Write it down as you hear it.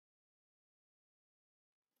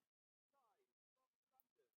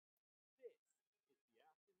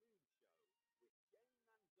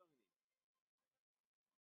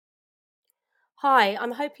Hi,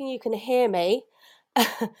 I'm hoping you can hear me.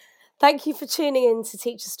 Thank you for tuning in to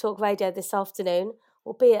Teachers Talk Radio this afternoon,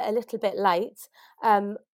 albeit a little bit late.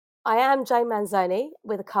 Um, I am Jane Manzoni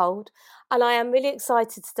with a cold, and I am really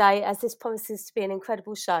excited today as this promises to be an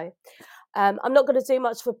incredible show. I'm not going to do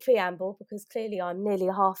much of a preamble because clearly I'm nearly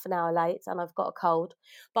half an hour late and I've got a cold,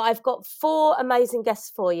 but I've got four amazing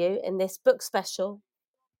guests for you in this book special.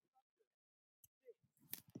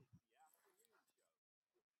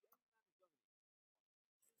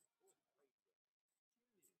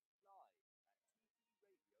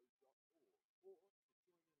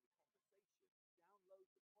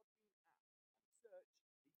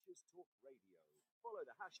 Teachers Talk Radio. Follow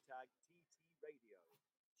the hashtag TT Radio.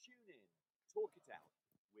 Tune in, talk it out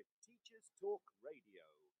with Teachers Talk Radio.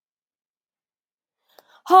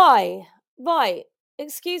 Hi, right.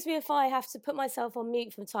 Excuse me if I have to put myself on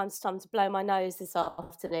mute from time to time to blow my nose this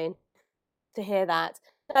afternoon to hear that.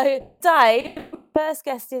 So today, first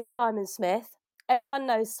guest is Simon Smith. Everyone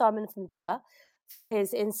knows Simon from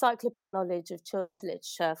his encyclopedic knowledge of children's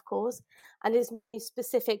literature, of course, and his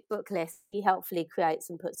specific book list he helpfully creates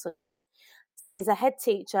and puts on. He's a head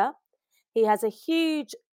teacher. He has a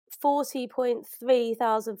huge 40.3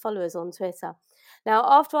 thousand followers on Twitter. Now,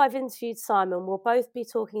 after I've interviewed Simon, we'll both be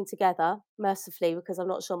talking together, mercifully, because I'm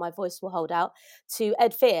not sure my voice will hold out, to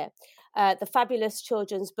Ed Veer, the fabulous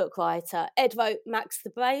children's book writer. Ed wrote Max the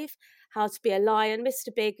Brave, How to Be a Lion, Mr.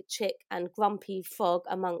 Big, Chick, and Grumpy Frog,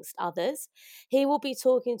 amongst others. He will be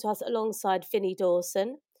talking to us alongside Vinnie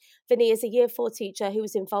Dawson. Vinnie is a Year 4 teacher who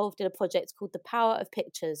was involved in a project called The Power of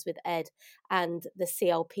Pictures with Ed and the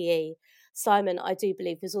CLPE. Simon, I do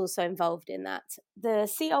believe, was also involved in that. The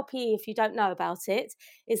CLPE, if you don't know about it,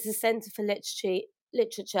 is the Centre for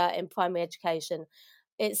Literature in Primary Education.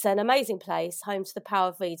 It's an amazing place, home to the power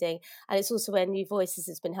of reading, and it's also where New Voices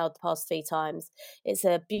has been held the past 3 times. It's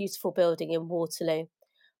a beautiful building in Waterloo.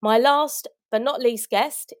 My last but not least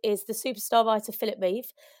guest is the superstar writer Philip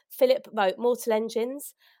Reeve. Philip wrote Mortal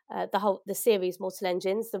Engines, the series Mortal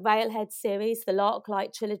Engines, the Railhead series, the Lark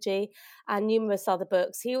Light trilogy, and numerous other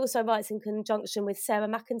books. He also writes in conjunction with Sarah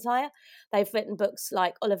McIntyre. They've written books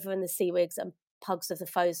like Oliver and the Seawigs and Pugs of the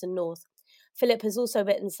Frozen North. Philip has also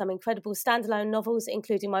written some incredible standalone novels,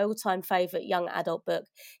 including my all-time favourite young adult book,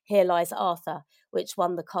 Here Lies Arthur, which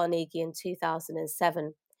won the Carnegie in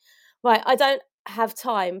 2007. Right, I don't have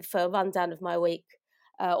time for a rundown of my week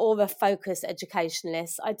or a focused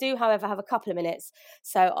educationalist. I do, however, have a couple of minutes.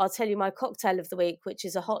 So I'll tell you my cocktail of the week, which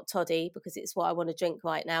is a hot toddy, because it's what I want to drink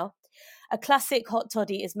right now. A classic hot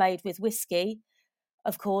toddy is made with whiskey,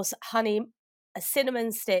 of course, honey, a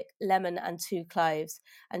cinnamon stick, lemon, and 2 cloves.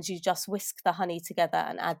 And you just whisk the honey together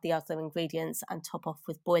and add the other ingredients and top off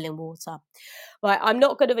with boiling water. Right, I'm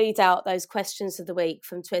not going to read out those questions of the week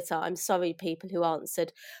from Twitter. I'm sorry, people who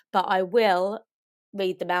answered, but I will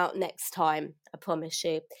read them out next time, I promise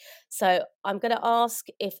you. So I'm going to ask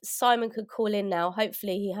if Simon could call in now.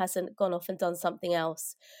 Hopefully he hasn't gone off and done something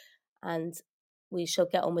else. And we shall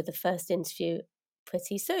get on with the first interview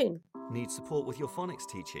pretty soon. Need support with your phonics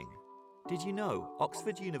teaching? Did you know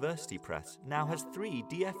Oxford University Press now has 3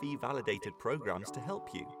 DFE validated programs to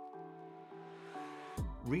help you?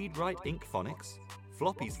 Read Write Inc Phonics,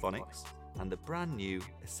 Floppy's Phonics, and the brand new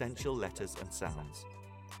Essential Letters and Sounds.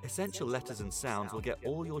 Essential Letters and Sounds will get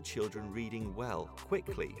all your children reading well,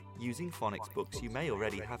 quickly, using phonics books you may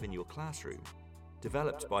already have in your classroom.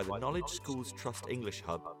 Developed by the Knowledge Schools Trust English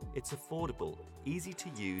Hub, it's affordable, easy to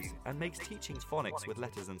use, and makes teaching phonics with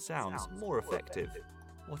letters and sounds more effective.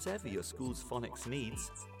 Whatever your school's phonics needs,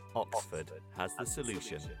 Oxford has the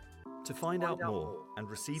solution. To find out more and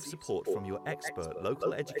receive support from your expert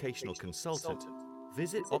local educational consultant,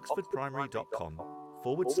 visit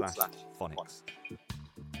oxfordprimary.com/phonics.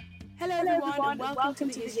 Hello everyone, and welcome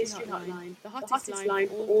to the History Hotline, the hottest line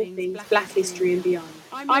for all things Black history and beyond.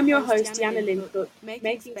 I'm your host, Deanna Lindcook,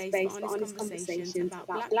 making space for honest conversations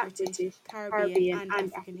about Black British, Caribbean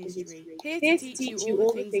and African history. Here to teach you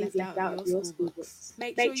all the things left out of your school books.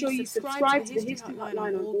 Make sure you subscribe to the History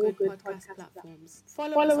Hotline on all good podcast platforms.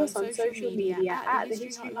 Follow us on social media at the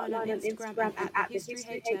History Hotline on Instagram and at the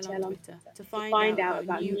History HL on Twitter to find out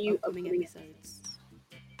about new upcoming episodes.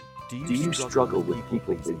 Do you struggle with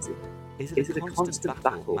people pleasing? Is it a constant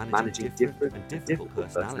battle managing different and difficult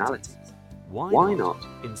personalities? Why not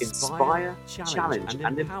inspire, challenge,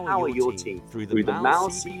 and empower your team through the MAL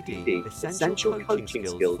CPD Essential Coaching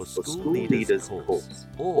Skills for School Leaders course,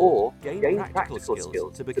 or gain practical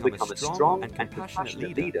skills to become a strong and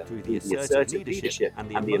compassionate leader through the assertive leadership and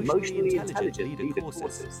the emotionally intelligent leader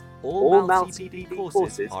courses. All MAL CPD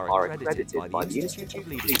courses are accredited by the Institute of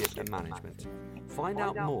Leadership and Management. Find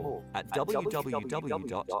out more at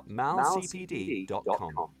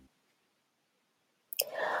www.malcpd.com.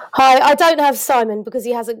 Hi, I don't have Simon because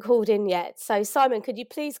he hasn't called in yet. So, Simon, could you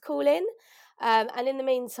please call in? And in the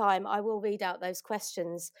meantime, I will read out those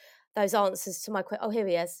questions, those answers to my questions. Oh, here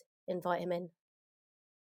he is. Invite him in.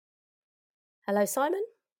 Hello, Simon.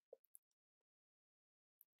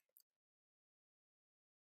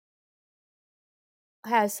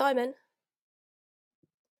 Hello, Simon.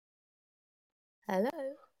 Hello.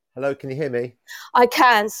 Hello, can you hear me? I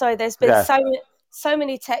can. So there's been so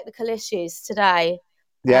many technical issues today.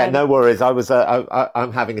 Yeah, no worries.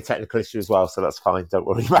 I'm having a technical issue as well, so that's fine. Don't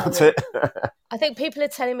worry about it. I think people are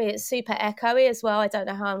telling me it's super echoey as well. I don't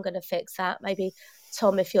know how I'm going to fix that. Maybe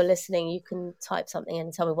Tom, if you're listening, you can type something in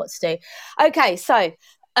and tell me what to do. Okay, so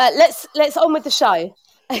let's on with the show.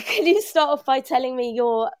 Can you start off by telling me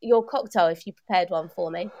your cocktail if you prepared one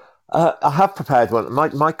for me? I have prepared one.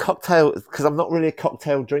 My cocktail, because I'm not really a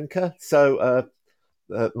cocktail drinker, so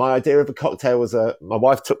my idea of a cocktail was my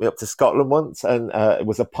wife took me up to Scotland once, and it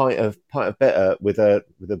was a pint of bitter with a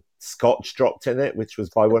scotch dropped in it, which was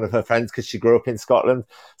by one of her friends because she grew up in Scotland.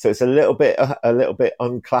 So it's a little bit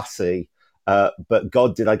unclassy, but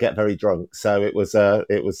God, did I get very drunk! So it was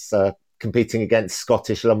competing against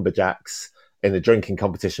Scottish lumberjacks in a drinking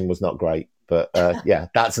competition was not great, but yeah,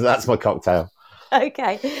 that's my cocktail.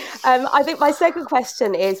 Okay, I think my second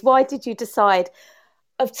question is, why did you decide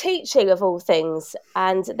of teaching of all things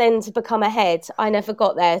and then to become a head? I never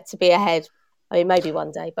got there to be a head. I mean, maybe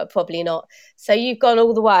one day, but probably not. So you've gone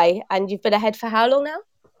all the way, and you've been a head for how long now?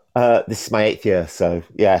 This is my 8th year, so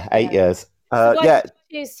yeah, 8 years. So why did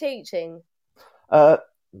you choose teaching?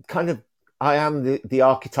 Kind of, I am the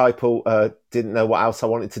archetypal, didn't know what else I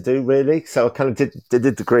wanted to do really. So I kind of did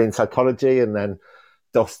a degree in psychology and then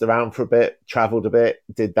dossed around for a bit, travelled a bit,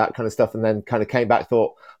 did that kind of stuff, and then kind of came back,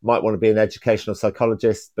 thought might want to be an educational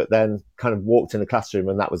psychologist, but then kind of walked in a classroom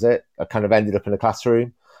and that was it. I kind of ended up in a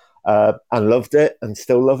classroom and loved it and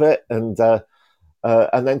still love it. And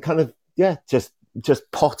then kind of,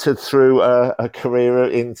 just pottered through a career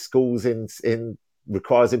in schools in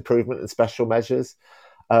requires improvement and special measures,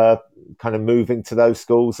 kind of moving to those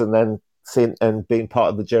schools and then seeing and being part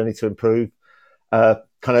of the journey to improve.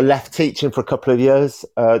 Kind of left teaching for a couple of years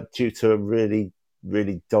due to a really,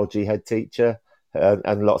 really dodgy head teacher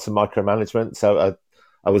and lots of micromanagement. So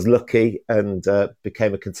I was lucky and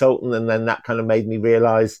became a consultant. And then that kind of made me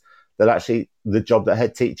realise that actually the job that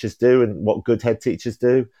head teachers do and what good head teachers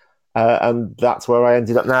do. And that's where I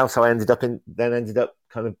ended up now. So I ended up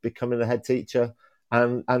kind of becoming a head teacher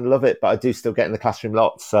and love it. But I do still get in the classroom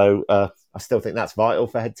lots. So I still think that's vital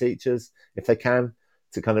for head teachers if they can,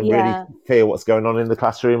 to kind of really feel what's going on in the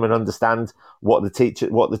classroom and understand what the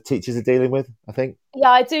teachers are dealing with, I think. Yeah,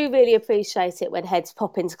 I do really appreciate it when heads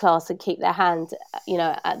pop into class and keep their hand,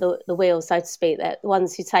 at the wheel, so to speak. That the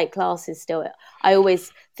ones who take classes still, I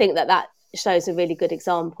always think that shows a really good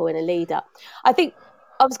example in a leader. I think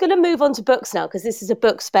I was going to move on to books now because this is a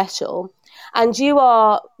book special, and you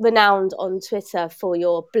are renowned on Twitter for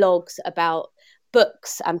your blogs about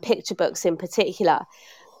books and picture books in particular,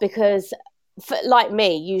 because like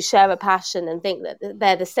me, you share a passion and think that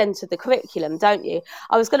they're the centre of the curriculum, don't you?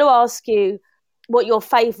 I was going to ask you what your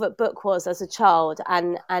favourite book was as a child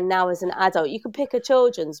and now as an adult. You can pick a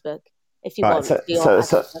children's book if you want.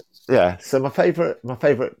 So my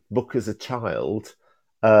favourite book as a child.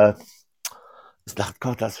 God,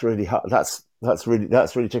 that's really hard. That's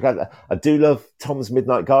really tricky. I do love Tom's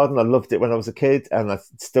Midnight Garden. I loved it when I was a kid, and I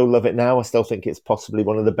still love it now. I still think it's possibly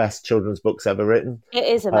one of the best children's books ever written. It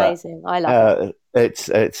is amazing. I love it.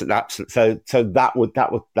 It's an absolute. So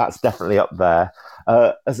that's definitely up there.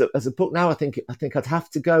 As a book now, I think I'd have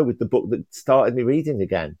to go with the book that started me reading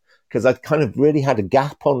again, because I kind of really had a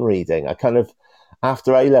gap on reading. I kind of,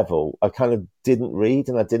 after A level, I kind of didn't read,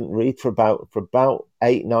 and I didn't read for about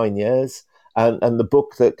 8-9 years. And the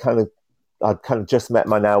book that I'd kind of just met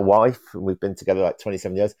my now wife, and we've been together like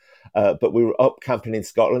 27 years. But we were up camping in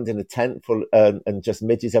Scotland in a tent full and just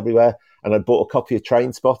midges everywhere. And I bought a copy of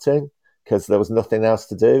Train Spotting because there was nothing else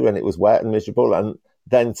to do, and it was wet and miserable. And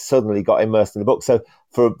then suddenly got immersed in the book. So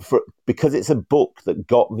because it's a book that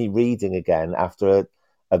got me reading again after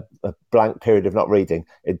a blank period of not reading,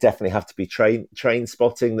 it definitely have to be Train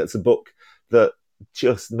Spotting. That's a book that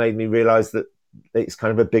just made me realise that it's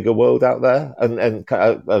kind of a bigger world out there, and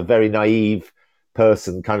a very naive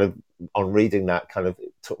person kind of on reading that kind of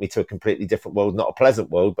took me to a completely different world, not a pleasant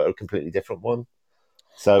world, but a completely different one.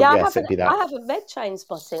 So Yeah, yes, it'd be that. I haven't read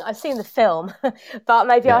Trainspotting. I've seen the film, but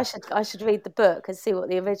maybe I should read the book and see what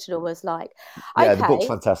the original was like. Yeah, the book's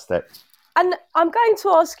fantastic. And I'm going to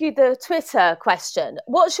ask you the Twitter question.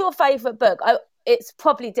 What's your favourite book? It's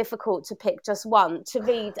probably difficult to pick just one to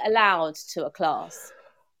read aloud to a class.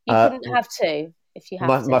 You couldn't have two if you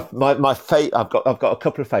have to. I've got a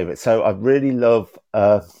couple of favourites. So I really love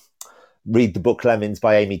read the book Lemmings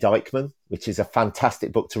by Amy Dykman, which is a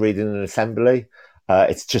fantastic book to read in an assembly.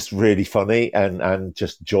 It's just really funny and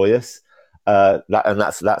just joyous.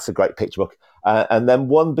 That's a great picture book. And then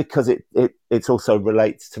one, because it also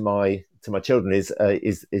relates to my children, is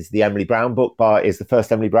the Emily Brown book is the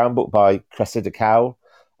first Emily Brown book by Cressida Cowell,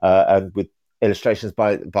 and with illustrations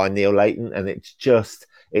by Neil Layton. And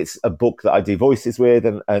it's a book that I do voices with,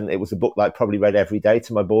 and it was a book that I probably read every day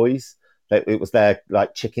to my boys. It was their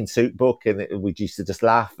like chicken soup book, and we used to just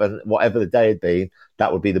laugh, and whatever the day had been,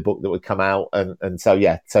 that would be the book that would come out. And so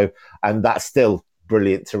that's still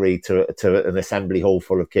brilliant to read to an assembly hall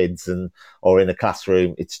full of kids or in a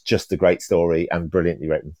classroom. It's just a great story and brilliantly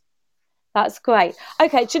written. That's great.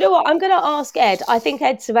 Okay, do you know what? I'm going to ask Ed. I think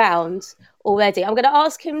Ed's around already. I'm going to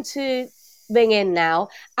ask him to ring in now,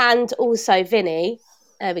 and also Vinny.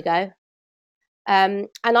 There we go. And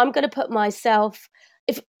I'm going to put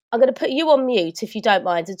I'm going to put you on mute, if you don't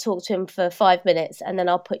mind, and talk to him for 5 minutes, and then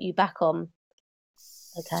I'll put you back on.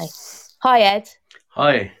 Okay. Hi, Ed.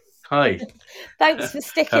 Hi. Thanks for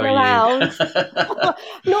sticking around.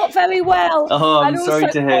 Not very well. Oh, I'm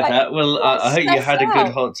sorry to hear that. Well, I hope you had a good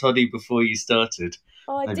hot toddy before you started.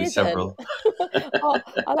 Oh, I Maybe didn't. Several.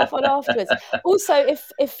 I'll have one afterwards. Also,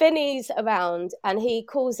 if Vinny's around and he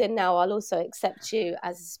calls in now, I'll also accept you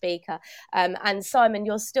as a speaker. And Simon,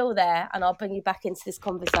 you're still there, and I'll bring you back into this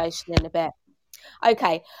conversation in a bit.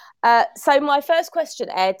 Okay. So my first question,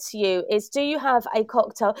 Ed, to you is: do you have a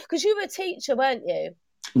cocktail? Because you were a teacher, weren't you?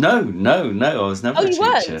 No. I was never a teacher.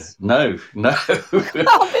 Weren't? No. No.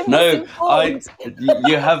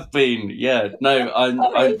 You have been. Yeah.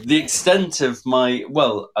 No. The extent of my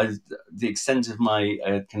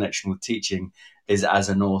connection with teaching is as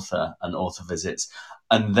an author and author visits,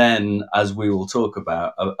 and then, as we will talk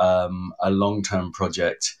about, a long-term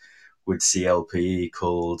project with CLPE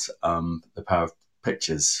called The Power of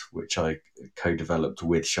Pictures, which I co-developed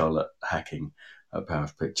with Charlotte Hacking at Power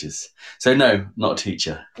of Pictures. So no, not a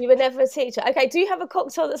teacher. You were never a teacher. Okay, do you have a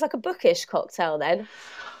cocktail that's like a bookish cocktail then?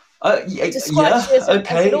 Okay.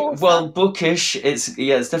 Well, bookish. It's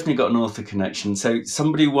definitely got an author connection. So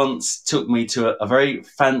somebody once took me to a very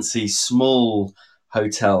fancy small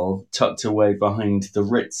hotel tucked away behind the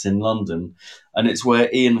Ritz in London, and it's where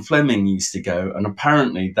Ian Fleming used to go. And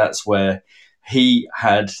apparently, that's where he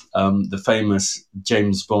had the famous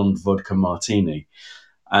James Bond vodka martini.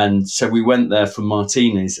 And so we went there for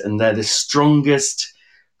martinis, and they're the strongest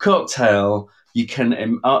cocktail you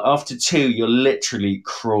can. After two, you're literally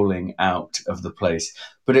crawling out of the place.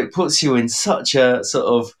 But it puts you in such a sort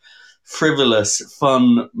of frivolous,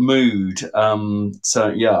 fun mood.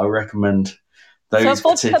 So yeah, I recommend those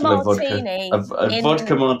particular vodka. A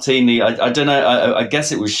vodka martini. I don't know. I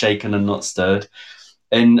guess it was shaken and not stirred.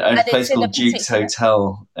 In a place called Duke's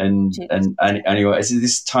Hotel, and anyway, it's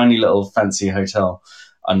this tiny little fancy hotel.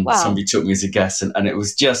 And somebody took me as a guest, and it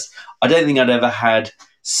was just, I don't think I'd ever had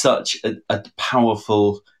such a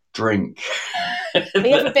powerful drink. Have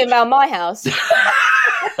you ever been around my house?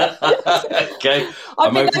 Okay,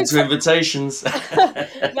 I'm open to invitations.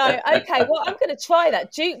 No, okay, well, I'm going to try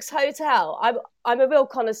that. Duke's Hotel. I'm a real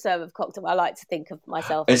connoisseur of cocktail. I like to think of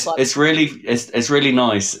myself. It's really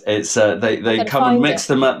nice. It's they come and mix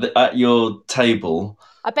them at your table.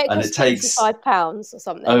 I bet it takes £25 or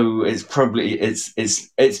something. Oh, it's probably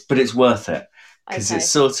but it's worth it because it's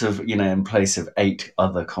sort of in place of 8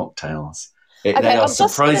 other cocktails. They are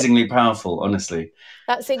surprisingly powerful, honestly.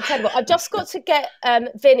 That's incredible. I've just got to get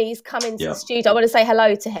Vinny's come into the studio. I want to say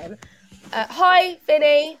hello to him. Hi,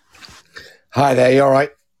 Vinny. Hi there. You all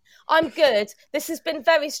right? I'm good. This has been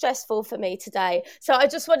very stressful for me today. So I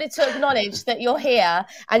just wanted to acknowledge that you're here,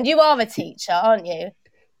 and you are a teacher, aren't you?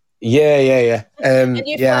 Yeah.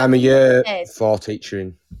 I'm a year 4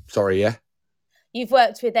 teacher. You've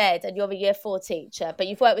worked with Ed, and you're a year 4 teacher, but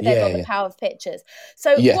you've worked with Ed on The Power of Pictures.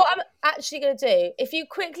 So what I'm actually going to do, if you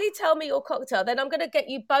quickly tell me your cocktail, then I'm going to get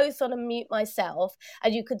you both on a mute myself,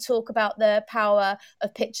 and you can talk about the Power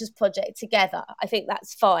of Pictures project together. I think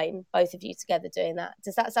that's fine, both of you together doing that.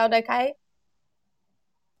 Does that sound okay?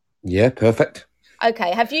 Yeah, perfect.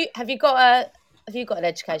 Okay. Have you got Have you got an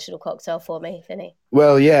educational cocktail for me, Vinny?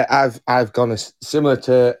 Well, yeah, I've gone similar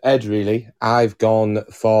to Ed. Really, I've gone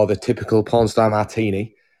for the typical porn star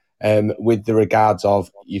martini, with the regards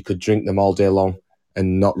of you could drink them all day long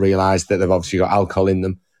and not realise that they've obviously got alcohol in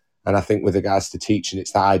them. And I think with regards to teaching,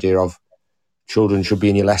 it's that idea of children should be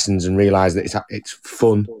in your lessons and realise that it's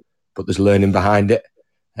fun, but there's learning behind it.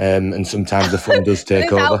 And sometimes the fun does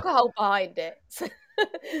take over. There's alcohol behind it.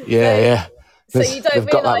 Yeah. So you don't they've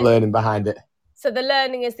got that learning behind it. So the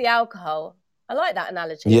learning is the alcohol. I like that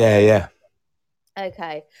analogy. Yeah.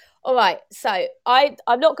 Okay. All right. So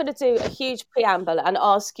I'm not going to do a huge preamble and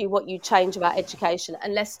ask you what you change about education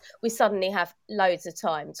unless we suddenly have loads of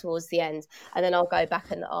time towards the end. And then I'll go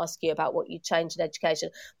back and ask you about what you change in education.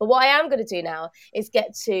 But what I am going to do now is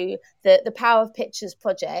get to the Power of Pictures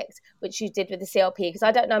project, which you did with the CLP, because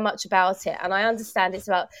I don't know much about it. And I understand it's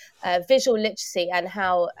about visual literacy and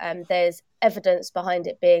how there's evidence behind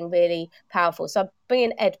it being really powerful. So I'm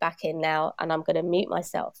bringing Ed back in now, and I'm going to mute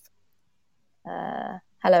myself.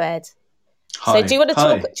 Hello, Ed. Hi. So do you want to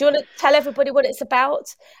talk? Do you want to tell everybody what it's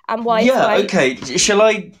about and why? Yeah, okay. Shall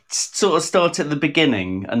I sort of start at the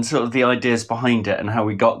beginning and sort of the ideas behind it and how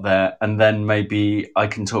we got there, and then maybe I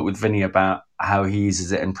can talk with Vinny about how he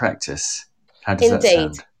uses it in practice? How does that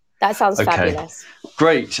sound? That sounds fabulous.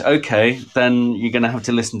 Great. Okay, then you're going to have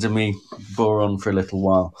to listen to me bore on for a little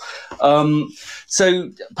while.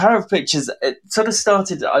 So, Power of Pictures, it sort of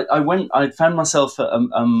started. I found myself at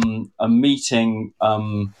a meeting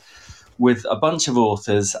with a bunch of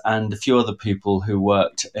authors and a few other people who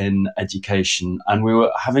worked in education, and we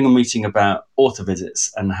were having a meeting about author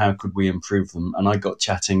visits and how could we improve them. And I got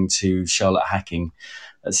chatting to Charlotte Hacking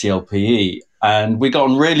at CLPE, and we got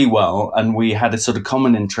on really well, and we had a sort of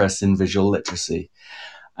common interest in visual literacy.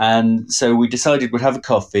 And so we decided we'd have a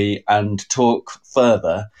coffee and talk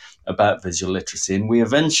further about visual literacy. And we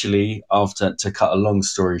eventually, after, to cut a long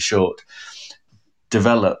story short,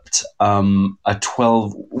 developed a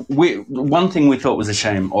 12. One thing we thought was a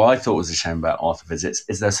shame, or I thought was a shame about author visits,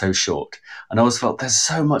 is they're so short. And I always felt there's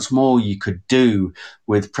so much more you could do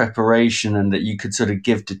with preparation and that you could sort of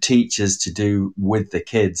give to teachers to do with the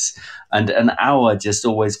kids. And an hour just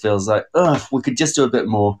always feels like, if we could just do a bit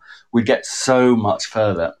more, we'd get so much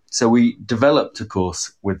further. So we developed a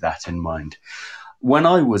course with that in mind. When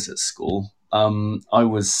I was at school, I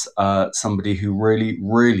was somebody who really,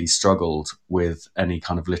 really struggled with any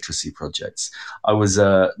kind of literacy projects. I was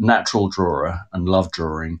a natural drawer and loved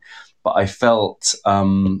drawing, but I felt, I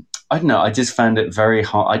don't know, I just found it very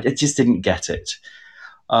hard. I just didn't get it.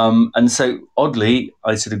 And so, oddly,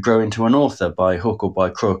 I sort of grew into an author by hook or by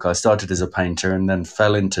crook. I started as a painter and then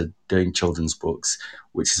fell into doing children's books,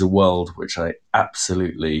 which is a world which I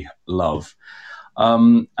absolutely love.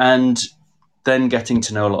 And then getting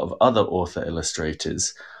to know a lot of other author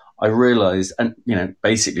illustrators, I realized, and,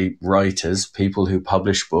 basically writers, people who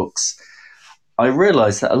publish books, I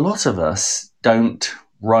realized that a lot of us don't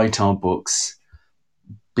write our books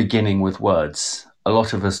beginning with words. A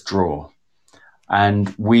lot of us draw.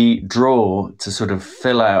 And we draw to sort of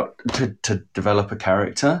fill out, to develop a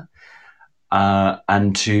character,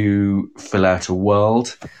 and to fill out a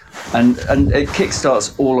world. And it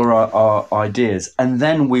kickstarts all of our ideas. And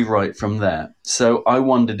then we write from there. So I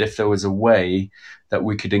wondered if there was a way that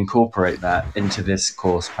we could incorporate that into this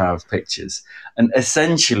course, Power of Pictures. And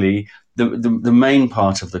essentially, the main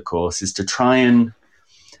part of the course is to try and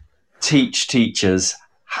teach teachers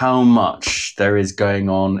how much there is going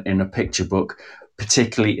on in a picture book,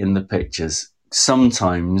 particularly in the pictures.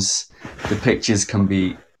 Sometimes the pictures can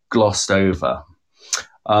be glossed over.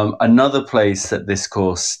 Another place that this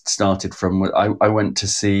course started from, I went to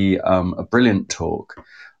see a brilliant talk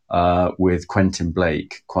with Quentin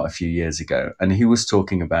Blake quite a few years ago, and he was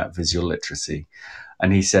talking about visual literacy.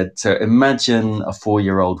 And he said, so imagine a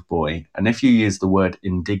 4-year-old boy, and if you use the word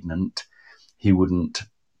indignant, he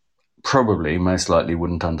most likely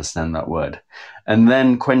wouldn't understand that word. And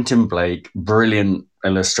then Quentin Blake, brilliant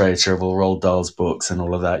illustrator of all Roald Dahl's books and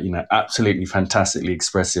all of that, absolutely fantastically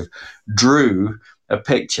expressive, drew a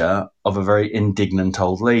picture of a very indignant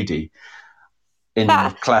old lady in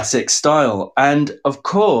classic style. And of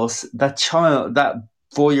course, that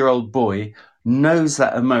 4-year-old boy knows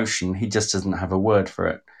that emotion. He just doesn't have a word for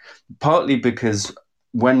it. Partly because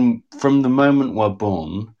from the moment we're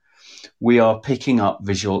born, we are picking up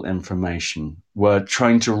visual information. We're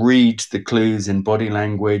trying to read the clues in body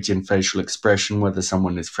language and facial expression, whether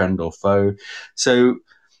someone is friend or foe. So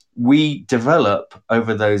we develop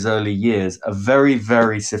over those early years a very,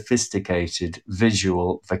 very sophisticated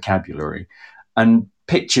visual vocabulary, and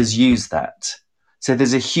pictures use that. So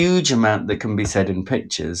there's a huge amount that can be said in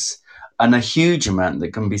pictures. and a huge amount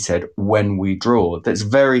that can be said when we draw that's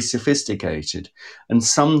very sophisticated. And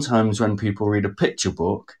sometimes when people read a picture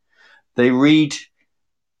book, they read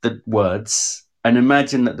the words and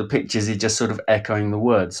imagine that the pictures are just sort of echoing the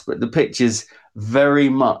words, but the pictures very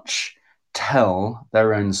much tell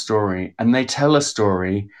their own story, and they tell a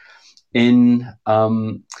story in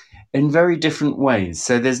very different ways.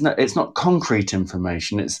 So it's not concrete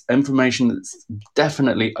information, it's information that's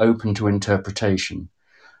definitely open to interpretation.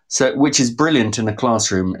 So, which is brilliant in a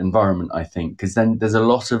classroom environment, I think, because then there's a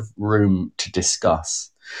lot of room to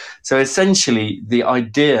discuss. So essentially, the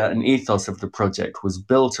idea and ethos of the project was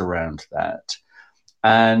built around that.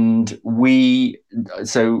 And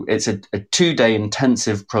so it's a 2-day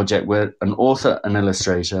intensive project where an author and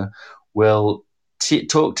illustrator will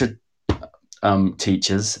talk to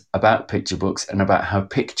teachers about picture books and about how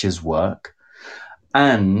pictures work.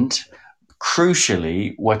 And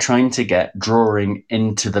crucially, we're trying to get drawing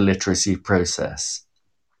into the literacy process.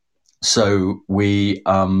 So we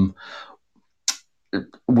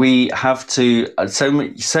have to, so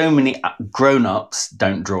many grown-ups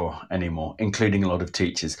don't draw anymore, including a lot of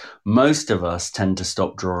teachers. Most of us tend to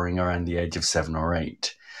stop drawing around the age of 7 or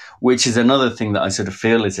 8, which is another thing that I sort of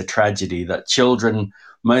feel is a tragedy, that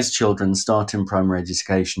most children start in primary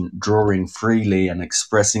education drawing freely and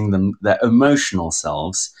expressing their emotional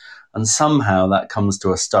selves, and somehow that comes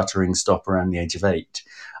to a stuttering stop around the age of 8.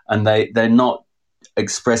 And they're not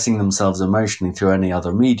expressing themselves emotionally through any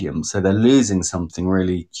other medium. So they're losing something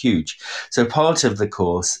really huge. So part of the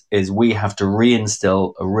course is we have to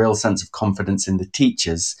reinstill a real sense of confidence in the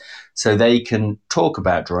teachers so they can talk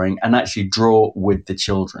about drawing and actually draw with the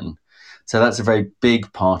children. So that's a very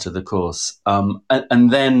big part of the course. And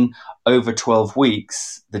then over 12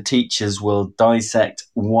 weeks, the teachers will dissect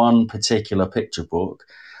one particular picture book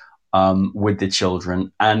with the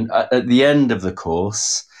children. And at the end of the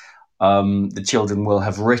course, the children will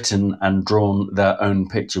have written and drawn their own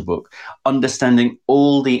picture book, understanding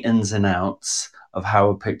all the ins and outs of how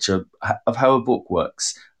a book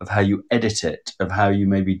works, of how you edit it, of how you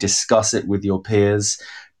maybe discuss it with your peers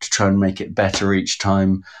to try and make it better each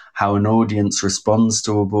time, how an audience responds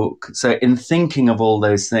to a book. So in thinking of all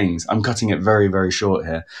those things, I'm cutting it very, very short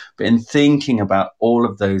here, but in thinking about all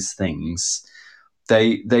of those things,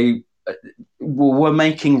 we're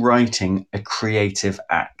making writing a creative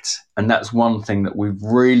act. And that's one thing that we've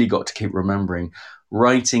really got to keep remembering.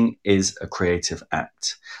 Writing is a creative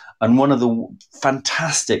act. And one of the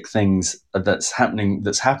fantastic things that's happened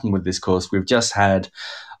with this course, we've just had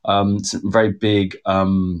some very big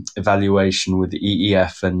evaluation with the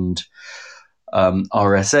EEF and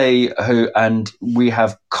RSA, and we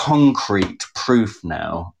have concrete proof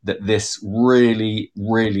now that this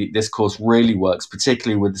course really works,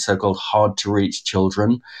 particularly with the so-called hard to reach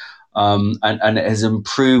children, and it has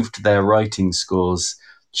improved their writing scores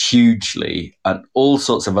hugely, and all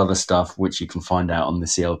sorts of other stuff which you can find out on the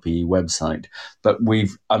CLPE website. But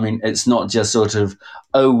it's not just sort of,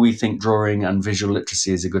 we think drawing and visual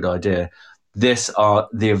literacy is a good idea. The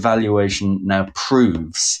evaluation now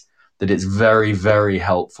proves that it's very, very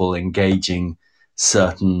helpful engaging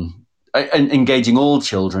all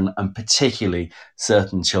children, and particularly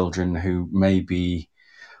certain children who maybe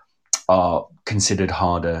are considered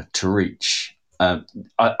harder to reach.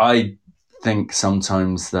 I think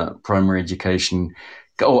sometimes that primary education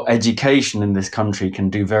or education in this country can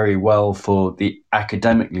do very well for the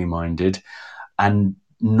academically minded and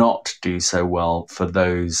not do so well for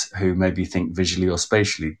those who maybe think visually or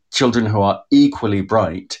spatially. Children who are equally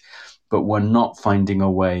bright, but we're not finding a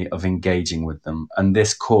way of engaging with them. And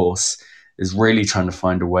this course is really trying to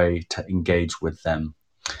find a way to engage with them.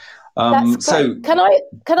 So can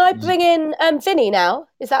I bring in Vinny now?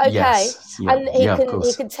 Is that okay? Yes. Yeah, and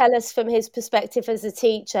he can tell us from his perspective as a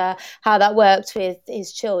teacher how that worked with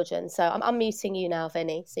his children. So I'm unmuting you now,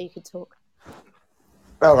 Vinny, so you can talk.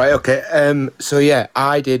 All right, okay. So yeah,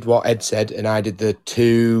 I did what Ed said, and I did the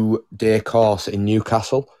 2-day course in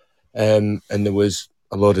Newcastle, and there was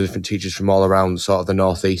a load of different teachers from all around sort of the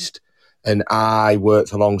northeast, and I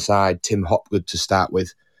worked alongside Tim Hopgood to start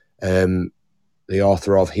with, the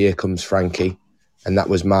author of Here Comes Frankie, and that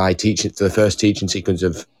was my the first teaching sequence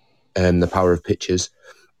of The Power of Pictures.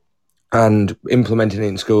 And implementing it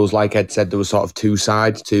in schools, like Ed said, there was sort of 2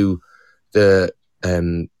 sides to the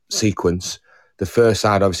sequence. The first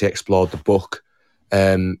side obviously explored the book.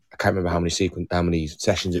 I can't remember how many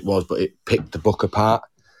sessions it was, but it picked the book apart.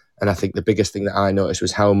 And I think the biggest thing that I noticed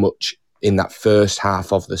was how much in that first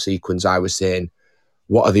half of the sequence I was saying,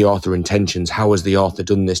 what are the author intentions? How has the author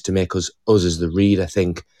done this to make us as the reader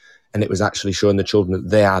think? And it was actually showing the children that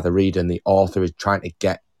they are the reader, and the author is trying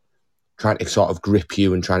trying to sort of grip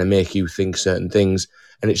you and trying to make you think certain things.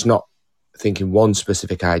 And it's not thinking one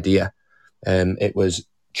specific idea. It was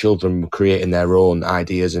children creating their own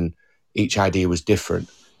ideas, and each idea was different.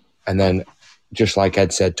 And then, just like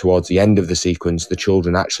Ed said, towards the end of the sequence, the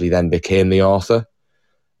children actually then became the author.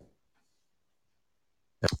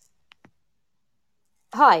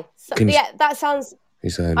 Hi. That sounds...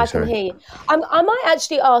 I can hear you. I might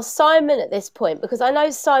actually ask Simon at this point, because I know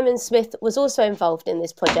Simon Smith was also involved in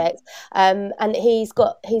this project, and he's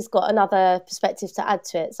got another perspective to add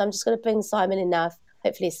to it. So I'm just going to bring Simon in now.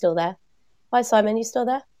 Hopefully he's still there. Hi, Simon. You still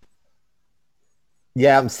there?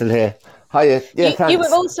 Yeah, I'm still here. Hiya. Yeah, thanks. You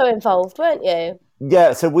were also involved, weren't you?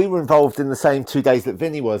 Yeah, so we were involved in the same 2 days that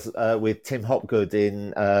Vinny was, with Tim Hopgood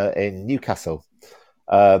in Newcastle.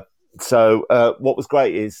 So what was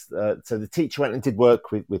great is, so the teacher went and did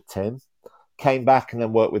work with Tim, came back and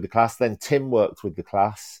then worked with the class. Then Tim worked with the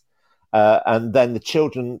class, and then the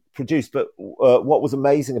children produced. But what was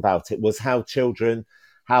amazing about it was how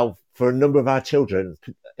for a number of our children,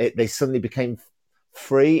 they suddenly became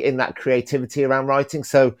free in that creativity around writing.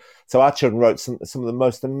 So our children wrote some of the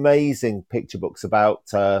most amazing picture books about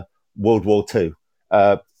World War II.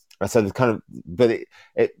 So the kind of, but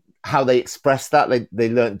it how they express that, they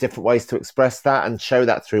learned different ways to express that and show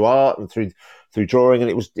that through art and through drawing, and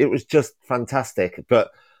it was just fantastic.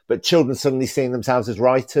 But children suddenly seeing themselves as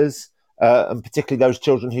writers, and particularly those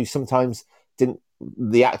children who sometimes didn't.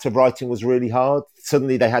 The act of writing was really hard.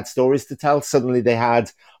 Suddenly they had stories to tell. Suddenly they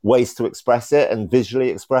had ways to express it and visually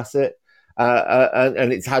express it.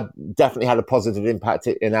 And it's definitely had a positive impact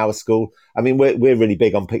in our school. I mean, we're really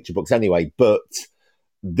big on picture books anyway, but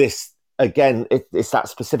this, again, it's that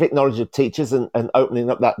specific knowledge of teachers and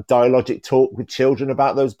opening up that dialogic talk with children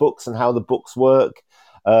about those books and how the books work.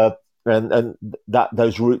 And that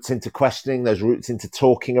those roots into questioning, those roots into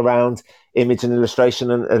talking around image and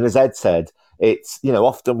illustration. And as Ed said, it's,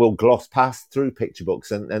 often we'll gloss past through picture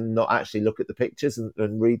books and not actually look at the pictures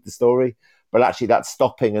and read the story. But actually that's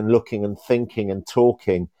stopping and looking and thinking and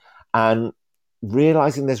talking and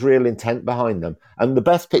realizing there's real intent behind them. And the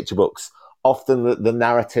best picture books, often the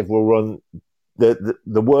narrative will run, the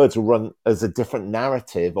words will run as a different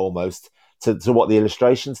narrative almost to what the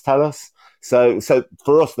illustrations tell us. So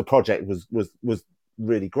for us, the project was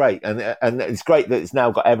really great. And it's great that it's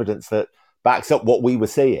now got evidence that backs up what we were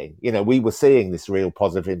seeing. We were seeing this real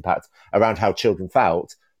positive impact around how children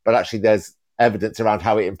felt, but actually there's evidence around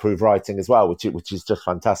how it improved writing as well, which is just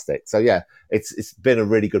fantastic. So yeah, it's been a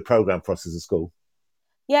really good program for us as a school.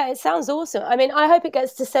 Yeah, it sounds awesome. I mean, I hope it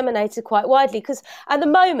gets disseminated quite widely, because at the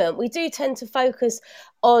moment we do tend to focus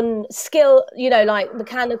on skill, like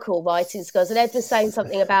mechanical writing skills. And Ed was saying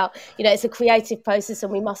something about, it's a creative process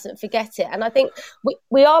and we mustn't forget it. And I think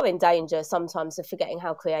we are in danger sometimes of forgetting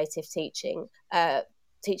how creative teaching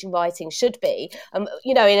writing should be,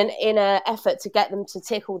 in an effort to get them to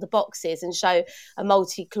tick all the boxes and show a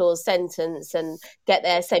multi-clause sentence and get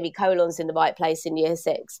their semicolons in the right place in year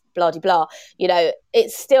 6, blah, blah, blah.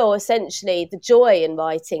 It's still essentially the joy in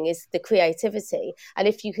writing is the creativity. And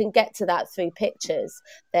if you can get to that through pictures,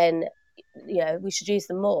 then, we should use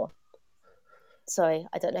them more. Sorry,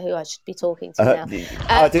 I don't know who I should be talking to now.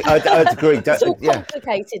 I'd agree. It's all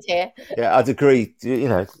complicated here. Yeah, I'd agree.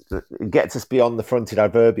 It gets us beyond the fronted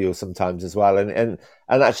adverbial sometimes as well. And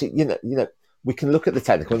actually, we can look at the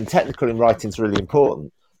technical, and technical in writing is really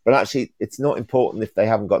important. But actually, it's not important if they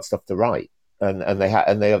haven't got stuff to write and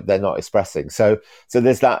they're not expressing. So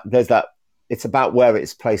there's that. It's about where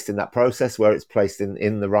it's placed in that process, where it's placed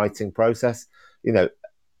in the writing process.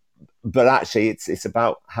 But actually, it's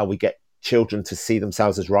about how we get children to see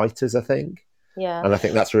themselves as writers, I think. Yeah. And I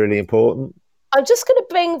think that's really important. I'm just going to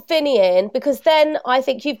bring Vinny in, because then I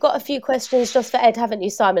think you've got a few questions just for Ed, haven't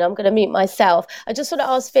you, Simon? I'm going to mute myself. I just want to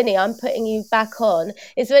ask Vinny, I'm putting you back on.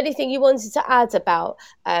 Is there anything you wanted to add about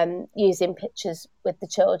using pictures with the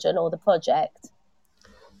children or the project?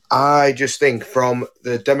 I just think from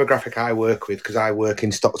the demographic I work with, because I work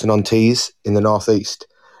in Stockton-on-Tees in the northeast,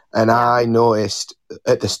 and I noticed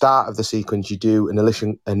at the start of the sequence, you do an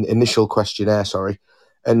initial questionnaire,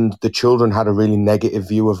 and the children had a really negative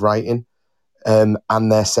view of writing and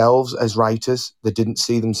themselves as writers. They didn't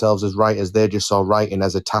see themselves as writers. They just saw writing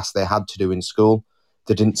as a task they had to do in school.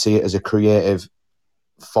 They didn't see it as a creative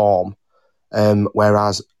form.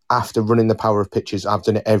 Whereas after running the power of pictures, I've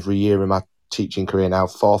done it every year in my teaching career now,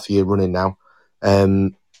 4th year running now.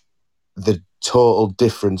 The total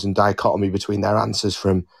difference and dichotomy between their answers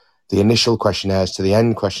from the initial questionnaires to the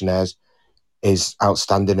end questionnaires is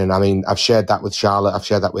outstanding. And I mean, I've shared that with Charlotte, I've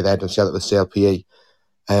shared that with Ed, I've shared that with CLPE.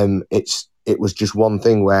 It was just one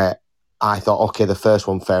thing where I thought, okay, the first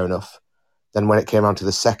one, fair enough. Then when it came around to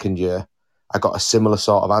the second year, I got a similar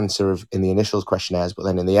sort of answer in the initial questionnaires, but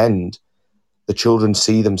then in the end, the children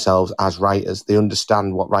see themselves as writers. They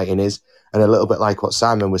understand what writing is. And a little bit like what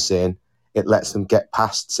Simon was saying, it lets them get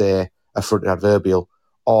past, say, a fronted adverbial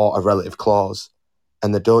or a relative clause.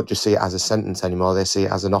 And they don't just see it as a sentence anymore. They see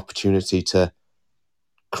it as an opportunity to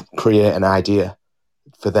create an idea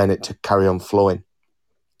for then it to carry on flowing.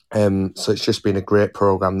 So it's just been a great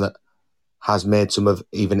programme that has made some of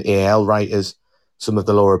even AL writers, some of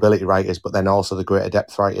the lower ability writers, but then also the greater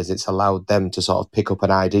depth writers, it's allowed them to sort of pick up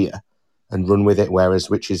an idea and run with it,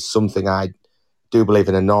 which is something I do believe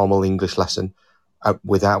in a normal English lesson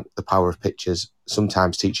without the power of pictures.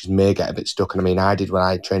 Sometimes teachers may get a bit stuck, and I mean, I did when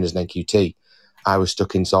I trained as an NQT. I was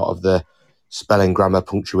stuck in sort of the spelling, grammar,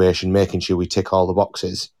 punctuation, making sure we tick all the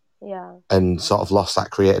boxes, and sort of lost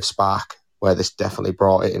that creative spark, where this definitely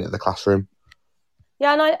brought it into the classroom.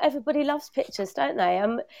 Yeah, and everybody loves pictures, don't they?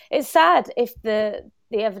 It's sad if the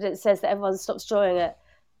evidence says that everyone stops drawing at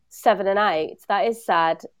 7 and 8. That is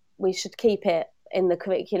sad. We should keep it in the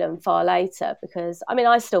curriculum far later, because I mean,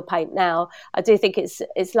 I still paint now. I do think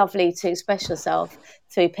it's lovely to express yourself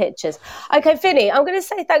through pictures. Okay, Vinny, I'm going to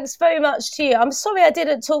say thanks very much to you. I'm sorry I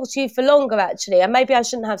didn't talk to you for longer, actually, and maybe I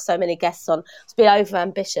shouldn't have so many guests on. It's been over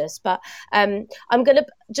ambitious, but I'm going to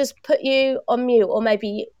just put you on mute, or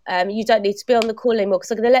maybe you don't need to be on the call anymore,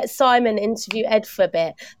 because I'm going to let Simon interview Ed for a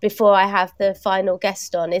bit before I have the final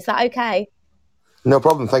guest on. Is that okay? No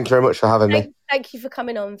problem. Thank you very much for having me. Thank you for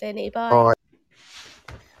coming on, Vinny. Bye. All right.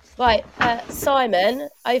 Right, Simon,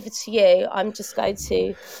 over to you. I'm just going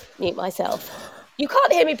to mute myself. You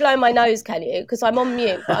can't hear me blow my nose, can you? Because I'm on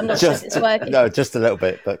mute, but I'm not sure if it's working. No, just a little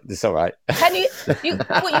bit, but it's all right. Can you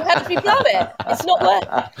help me blow it? It's not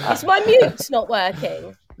working. It's my mute not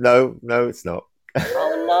working. No, it's not.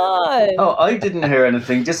 Oh no! Oh, I didn't hear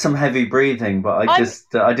anything. Just some heavy breathing, but I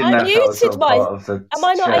didn't know if that was sort of part of the. Am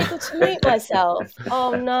I not able to mute myself?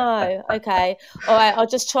 Oh no! Okay, all right. I'll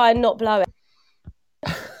just try and not blow it.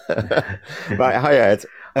 Right, hi Ed.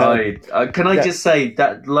 Hi. Can I just say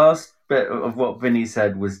that last bit of what Vinny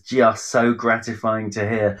said was just so gratifying to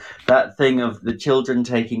hear. That thing of the children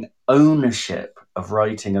taking ownership of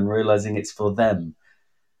writing and realizing it's for them.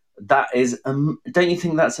 That is, don't you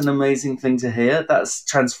think that's an amazing thing to hear? That's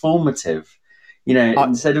transformative. You know,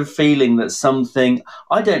 instead of feeling that something,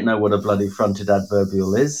 I don't know what a bloody fronted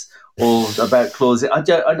adverbial is, or about clauses,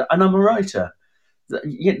 and I'm a writer.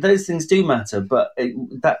 Those things do matter, but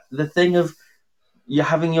the thing of you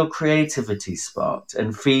having your creativity sparked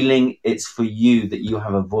and feeling it's for you, that you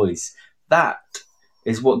have a voice, that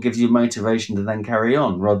is what gives you motivation to then carry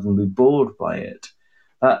on rather than be bored by it.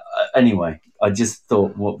 Anyway, I just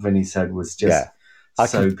thought what Vinny said was just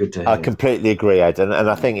good to hear. I completely agree, Ed, and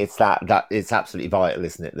I think it's that it's absolutely vital,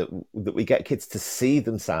 isn't it, that we get kids to see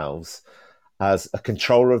themselves as a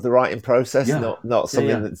controller of the writing process, not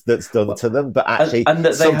something that's done to them, but actually and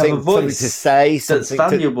that they have a voice to say, that's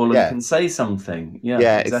valuable and can say something.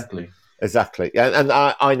 Yeah, exactly. Exactly. And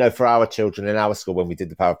I know for our children in our school, when we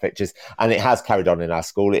did the Power of Pictures, and it has carried on in our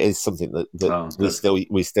school, it is something that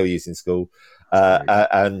we still use in school.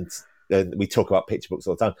 And we talk about picture books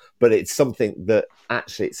all the time, but it's something that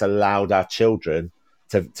actually it's allowed our children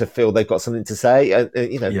to feel they've got something to say, and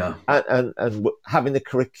having the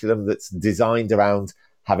curriculum that's designed around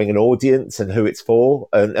having an audience and who it's for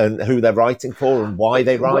and who they're writing for and why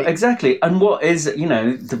they write. Well, exactly. And what is,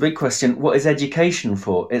 the big question, what is education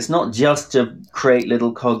for? It's not just to create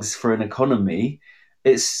little cogs for an economy.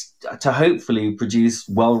 It's to hopefully produce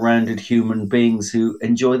well-rounded human beings who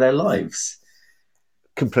enjoy their lives.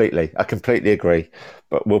 I completely agree,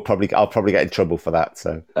 but I'll probably get in trouble for that.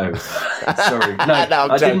 So, sorry, no,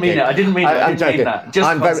 I didn't mean it. I didn't mean that. Just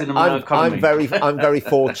I'm very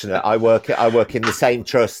fortunate. I work in the same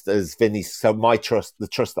trust as Vinny's. So my trust, the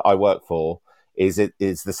trust that I work for, is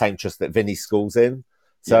the same trust that Vinny's school's in.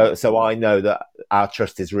 So I know that our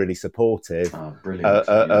trust is really supportive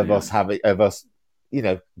of us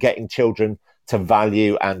getting children to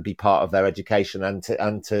value and be part of their education and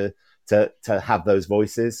to have those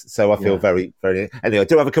voices. So I feel very, very... Anyway, I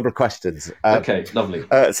do have a couple of questions. Okay, lovely.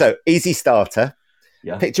 So, easy starter.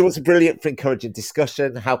 Yeah. Picture was brilliant for encouraging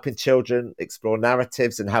discussion, helping children explore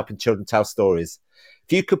narratives and helping children tell stories.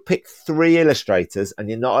 If you could pick 3 illustrators, and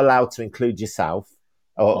you're not allowed to include yourself,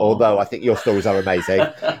 although I think your stories are amazing,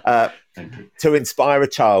 to inspire a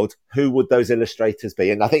child, who would those illustrators be?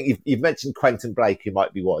 And I think you've mentioned Quentin Blake, who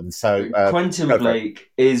might be one. So Quentin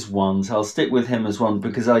Blake is one. So I'll stick with him as one,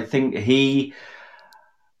 because I think he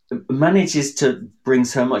manages to bring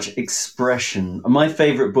so much expression. My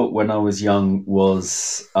favourite book when I was young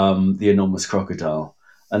was The Enormous Crocodile.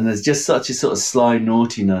 And there's just such a sort of sly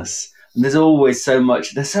naughtiness And there's always so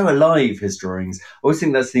much. They're so alive, his drawings. I always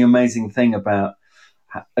think that's the amazing thing about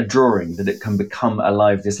a drawing, that it can become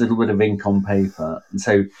alive. This little bit of ink on paper. And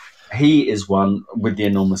so he is one with the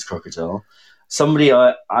enormous crocodile. Somebody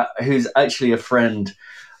who's actually a friend,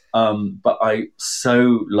 but I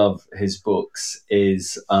so love his books,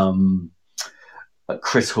 is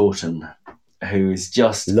Chris Horton, who is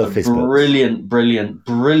just love a brilliant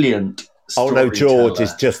Oh No George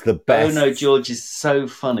is just the best. Oh No George is so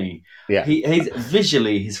funny. Yeah,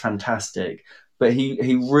 he's fantastic, but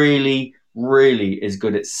he really is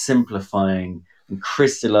good at simplifying and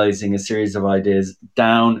crystallizing a series of ideas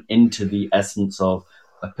down into the essence of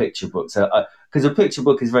a picture book. So, because a picture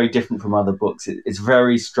book is very different from other books, it's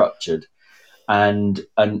very structured, and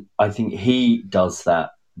I think he does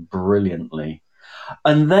that brilliantly.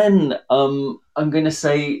 And then I'm going to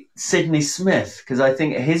say Sidney Smith, because I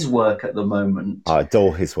think his work at the moment, I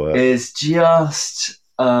adore his work, is just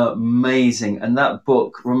amazing. And that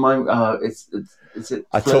book I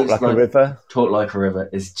Talk Like a River. Talk Like a River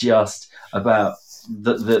is just about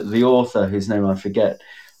the author, whose name I forget,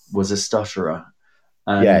 was a stutterer.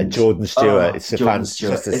 And, Jordan Stewart. It's just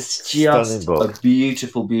a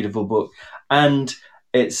beautiful book, and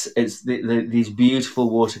it's these beautiful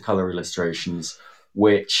watercolor illustrations,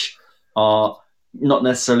 which are not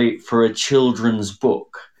necessarily for a children's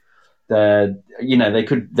book. They're,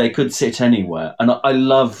 they could sit anywhere, and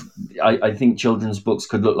I think children's books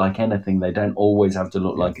could look like anything. They don't always have to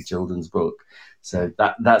look like a children's book. So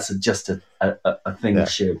that's just a thing of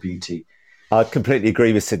sheer beauty. I completely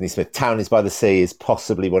agree with Sidney Smith. Town is by the Sea is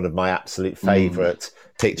possibly one of my absolute favourite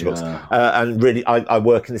picture books. And really, I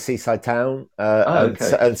work in a seaside town.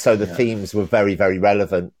 And so the themes were very, very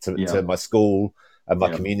relevant to my school and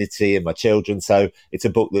my community and my children. So it's a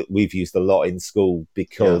book that we've used a lot in school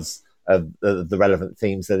because of the relevant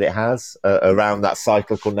themes that it has around that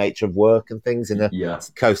cyclical nature of work and things in a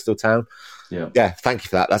coastal town. Yeah, thank you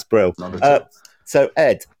for that. That's brilliant. So,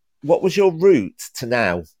 Ed, what was your route to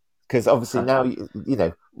now? Because obviously now,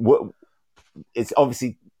 it's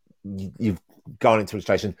obviously you've gone into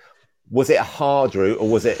illustration. Was it a hard route, or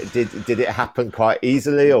was it did it happen quite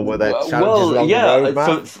easily, or were there challenges along the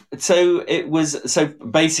roadmap? So it was. So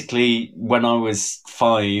basically, when I was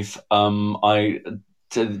 5,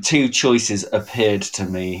 two choices appeared to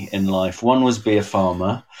me in life. One was be a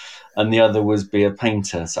farmer, and the other was be a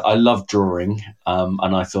painter. So I loved drawing,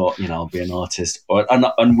 and I thought, I'll be an artist.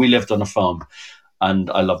 And we lived on a farm.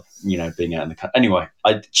 And I love, being out in the country. Anyway,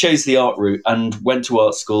 I chose the art route and went to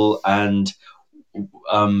art school and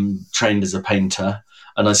trained as a painter.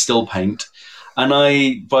 And I still paint.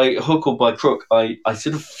 And by hook or by crook, I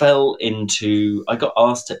sort of fell into. I got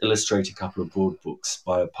asked to illustrate a couple of board books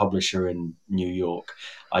by a publisher in New York.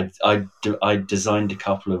 I designed a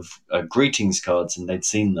couple of greetings cards, and they'd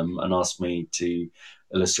seen them and asked me to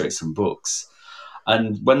illustrate some books.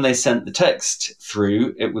 And when they sent the text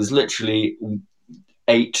through, it was literally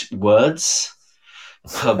 8 words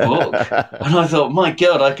per book. And I thought, my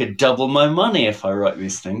God, I could double my money if I write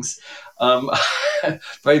these things.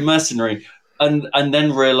 Very mercenary. And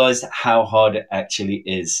then realized how hard it actually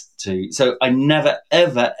is to. So I never,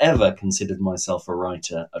 ever, ever considered myself a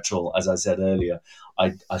writer at all. As I said earlier,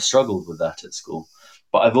 I struggled with that at school.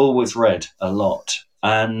 But I've always read a lot.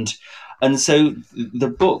 And so the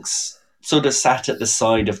books sort of sat at the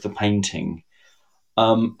side of the painting.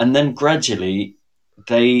 And then gradually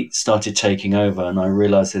they started taking over, and I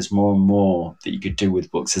realized there's more and more that you could do with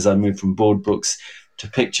books as I moved from board books to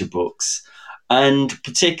picture books. And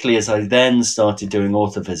particularly as I then started doing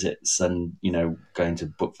author visits and, going to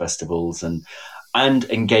book festivals and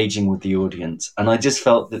engaging with the audience. And I just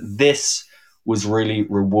felt that this was really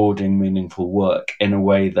rewarding, meaningful work in a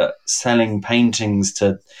way that selling paintings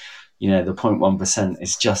to, the 0.1%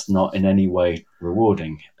 is just not in any way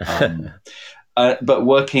rewarding. But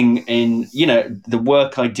working in, the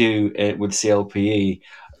work I do with CLPE,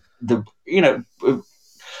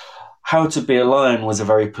 How to Be a Lion was a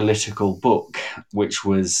very political book, which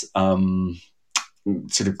was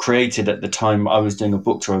sort of created at the time I was doing a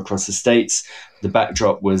book tour across the States. The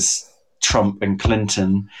backdrop was Trump and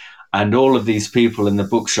Clinton, and all of these people in the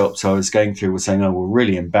bookshops I was going through were saying, oh, we're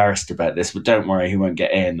really embarrassed about this, but don't worry, he won't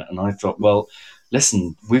get in. And I thought, well,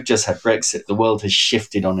 listen, we've just had Brexit. The world has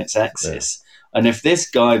shifted on its axis. Yeah. And if this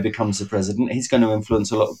guy becomes the president, he's going to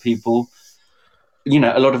influence a lot of people,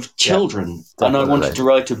 a lot of children. Yeah, and I wanted to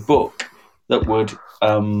write a book that would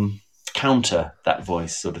counter that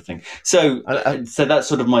voice, sort of thing. So that's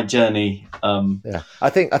sort of my journey. I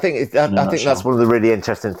think that's one of the really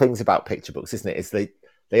interesting things about picture books, isn't it? Is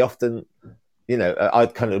they often, I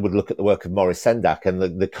kind of would look at the work of Maurice Sendak and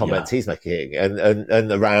the comments he's making,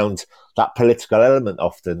 and around that political element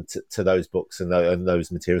often to those books and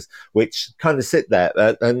those materials, which kind of sit there,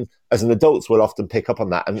 and as an adult will often pick up on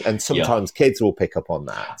that, and sometimes kids will pick up on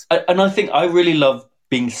that. And I think I really love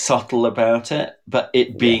being subtle about it, but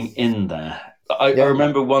it being in there. I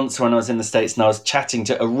remember once when I was in the States and I was chatting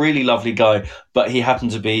to a really lovely guy, but he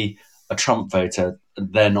happened to be a Trump voter.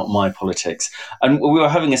 They're not my politics. And we were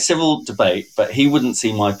having a civil debate, but he wouldn't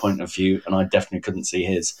see my point of view and I definitely couldn't see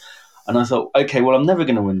his. And I thought, okay, well, I'm never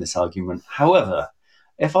going to win this argument. However,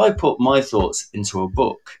 if I put my thoughts into a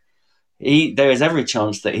book, there is every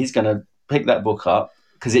chance that he's going to pick that book up,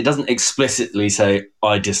 because it doesn't explicitly say,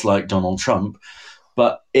 I dislike Donald Trump,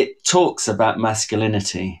 but it talks about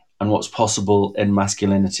masculinity and what's possible in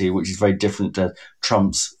masculinity, which is very different to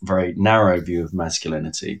Trump's very narrow view of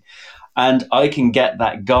masculinity. And I can get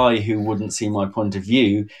that guy who wouldn't see my point of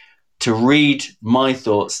view to read my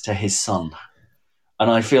thoughts to his son.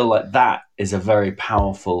 And I feel like that is a very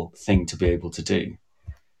powerful thing to be able to do.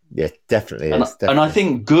 Yeah, definitely. And I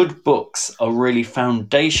think good books are really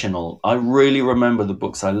foundational. I really remember the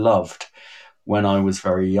books I loved when I was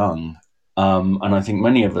very young. And I think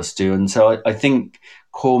many of us do. And so I think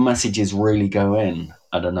core messages really go in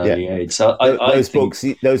at an early age. So those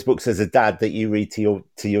books as a dad that you read to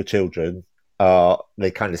your children,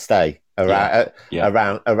 they kind of stay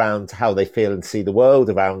around how they feel and see the world,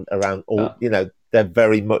 around all, they're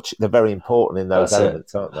very important in those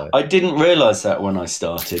elements, aren't they? I didn't realise that when I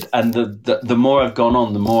started. And the more I've gone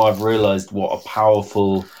on, the more I've realised what a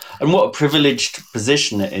powerful and what a privileged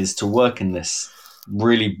position it is to work in this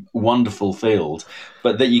really wonderful field,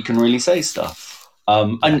 but that you can really say stuff.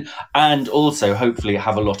 And also hopefully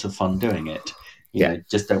have a lot of fun doing it. You know,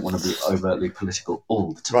 just don't want to be overtly political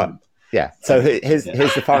all the time. Right. Yeah. So here's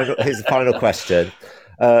the final question.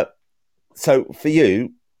 So for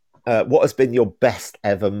you, what has been your best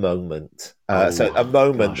ever moment? So a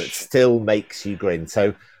moment that still makes you grin.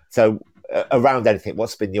 So around anything,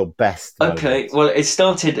 what's been your best moment? Okay, well, it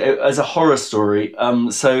started as a horror story.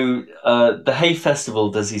 The Hay Festival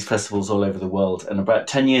does these festivals all over the world, and about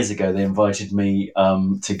 10 years ago, they invited me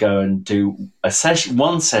to go and do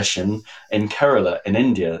one session in Kerala in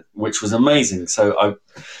India, which was amazing. So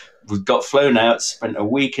we got flown out, spent a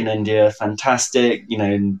week in India, fantastic,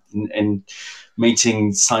 in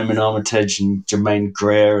meeting Simon Armitage and Jermaine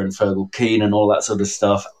Greer and Fergal Keane and all that sort of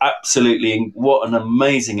stuff. Absolutely, what an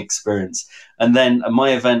amazing experience. And then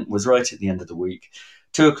my event was right at the end of the week,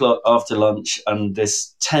 2:00 after lunch, and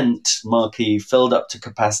this tent marquee filled up to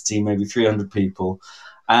capacity, maybe 300 people,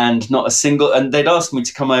 and and they'd asked me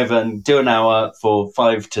to come over and do an hour for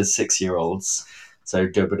 5 to 6 year olds. So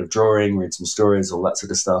do a bit of drawing, read some stories, all that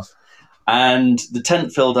sort of stuff. And the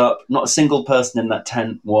tent filled up. Not a single person in that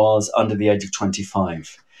tent was under the age of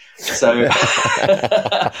 25. So,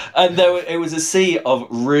 and it was a sea of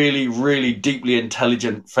really, really deeply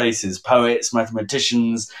intelligent faces, poets,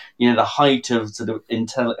 mathematicians, the height of sort of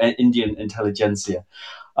Indian intelligentsia.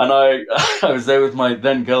 And I was there with my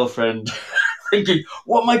then girlfriend thinking,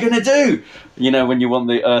 what am I going to do? When you want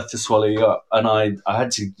the earth to swallow you up. And I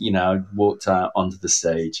had to, I walked out onto the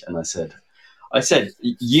stage and I said,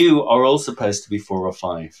 you are all supposed to be 4 or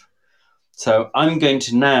 5. So I'm going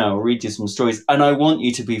to now read you some stories and I want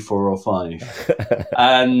you to be 4 or 5.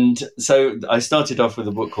 And so I started off with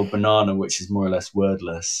a book called Banana, which is more or less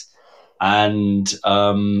wordless. And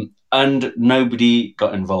nobody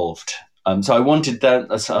got involved. So I wanted that.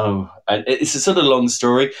 It's a sort of long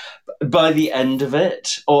story. By the end of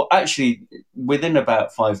it, or actually within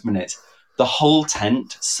about 5 minutes, the whole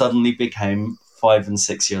tent suddenly became 5 and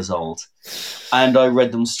 6 years old. And I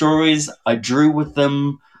read them stories, I drew with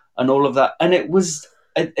them and all of that. And it was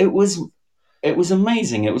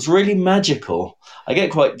amazing. It was really magical. I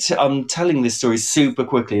get I'm telling this story super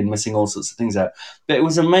quickly and missing all sorts of things out. But it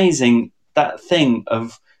was amazing, that thing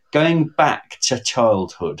of going back to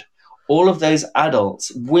childhood. All of those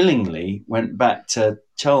adults willingly went back to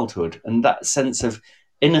childhood, and that sense of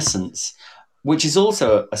innocence, which is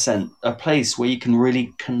also a place where you can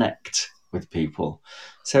really connect with people.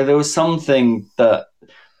 So there was something that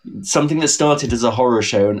started as a horror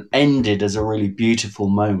show and ended as a really beautiful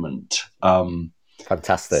moment.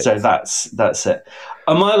 Fantastic. So that's it.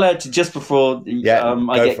 Am I allowed to, just before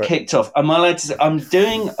I get kicked off, am I allowed to say I'm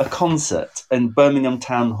doing a concert in Birmingham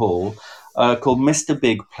Town Hall called Mr.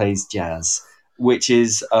 Big Plays Jazz, which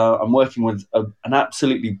is I'm working with an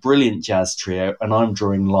absolutely brilliant jazz trio, and I'm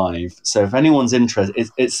drawing live. So if anyone's interested,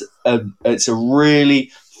 it's a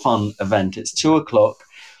really fun event. It's 2:00,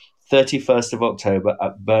 31st of October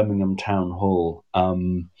at Birmingham Town Hall.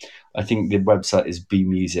 I think the website is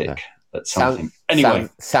bmusic. at something. Anyway,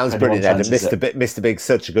 sounds brilliant, Ed. Mr. Big's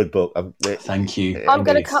such a good book. Thank you. I'm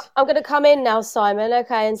going to come in now, Simon.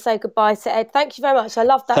 Okay, and say goodbye to Ed. Thank you very much. I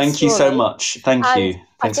love that. Thank you so much. Thank you.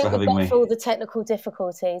 Thanks for having me. For all the technical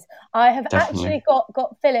difficulties, I have actually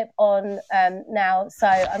got Philip on now, so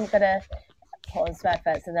I'm going to put on some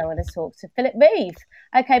adverts and then I'm going to talk to Philip Reeve.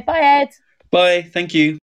 Okay, bye, Ed. Bye. Thank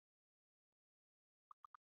you.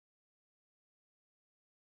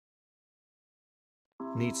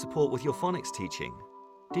 Need support with your phonics teaching?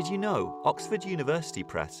 Did you know Oxford University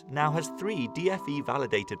Press now has 3 DFE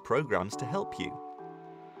validated programs to help you?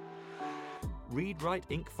 Read Write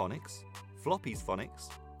Inc Phonics, Floppy's Phonics,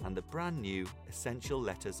 and the brand new Essential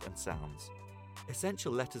Letters and Sounds.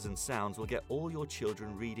 Essential Letters and Sounds will get all your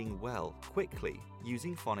children reading well, quickly,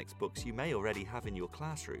 using phonics books you may already have in your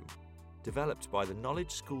classroom. Developed by the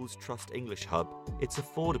Knowledge Schools Trust English Hub, it's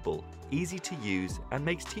affordable, easy to use, and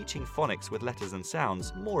makes teaching phonics with letters and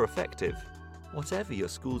sounds more effective. Whatever your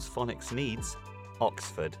school's phonics needs,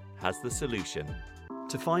 Oxford has the solution.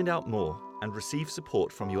 To find out more and receive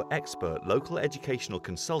support from your expert local educational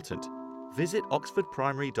consultant, visit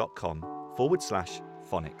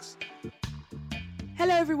oxfordprimary.com/phonics.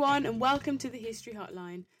 Hello everyone and welcome to the History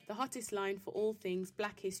Hotline, the hottest line for all things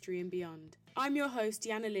Black history and beyond. I'm your host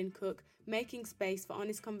Deanna Lynn Cook, making space for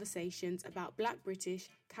honest conversations about Black British,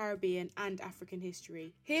 Caribbean and African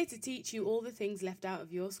history. Here to teach you all the things left out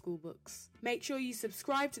of your school books. Make sure you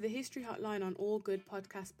subscribe to the History Hotline on all good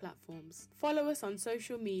podcast platforms. Follow us on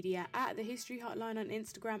social media at the History Hotline on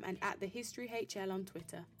Instagram and at the History HL on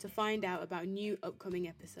Twitter to find out about new upcoming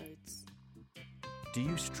episodes. Do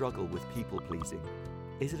you struggle with people pleasing?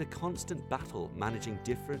 Is it a constant battle managing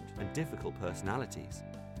different and difficult personalities?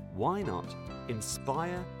 Why not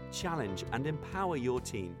inspire, challenge and empower your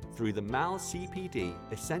team through the MAL CPD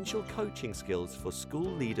Essential Coaching Skills for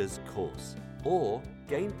School Leaders course, or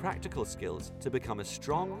gain practical skills to become a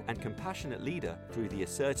strong and compassionate leader through the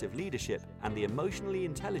Assertive Leadership and the Emotionally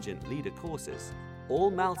Intelligent Leader courses.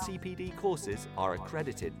 All MAL CPD courses are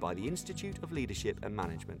accredited by the Institute of Leadership and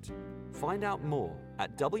Management. Find out more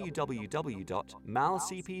at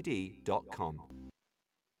www.malcpd.com.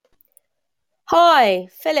 Hi,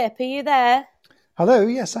 Philip, are you there? Hello,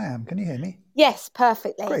 yes I am. Can you hear me? Yes,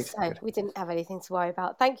 perfectly. Great, so good. We didn't have anything to worry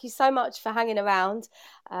about. Thank you so much for hanging around.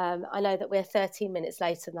 I know that we're 13 minutes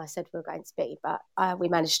later than I said we were going to be, but we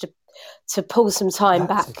managed to pull some time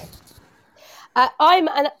back. Okay. I'm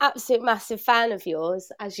an absolute massive fan of yours,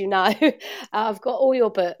 as you know. I've got all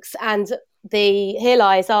your books, and the Here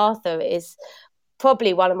Lies Arthur is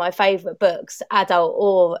probably one of my favourite books, adult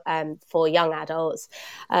or for young adults.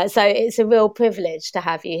 So it's a real privilege to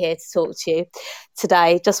have you here to talk to you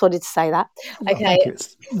today. Just wanted to say that. Well, okay, thank you.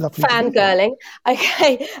 It's lovely. Fangirling.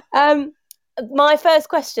 Okay. My first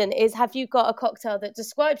question is: have you got a cocktail that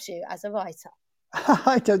describes you as a writer?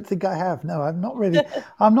 I don't think I have. No, I'm not really.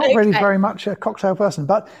 I'm not really very much a cocktail person.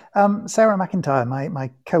 But Sarah McIntyre,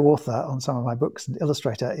 my co-author on some of my books and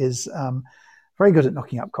illustrator, is very good at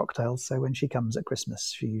knocking up cocktails. So when she comes at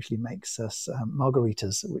Christmas, she usually makes us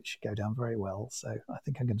margaritas, which go down very well. So I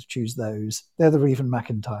think I'm going to choose those. They're the Reeve and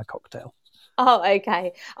McIntyre cocktail. Oh,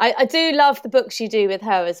 okay. I do love the books you do with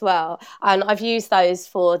her as well. And I've used those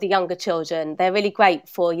for the younger children. They're really great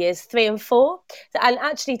for years 3 and 4. And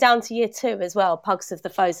actually down to year 2 as well. Pugs of the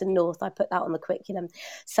Frozen North. I put that on the curriculum.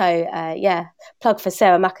 So, yeah, plug for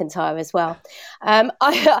Sarah McIntyre as well.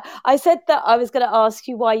 I said that I was going to ask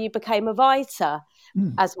you why you became a writer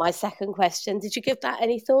as my second question. Did you give that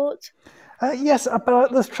any thought? Yes,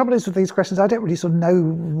 but the trouble is with these questions, I don't really sort of know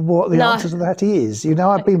what the answer to that is. You know,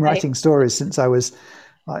 I've been writing stories since I was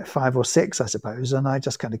like 5 or 6, I suppose, and I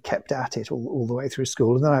just kind of kept at it all the way through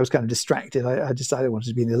school. And then I was kind of distracted. I decided I wanted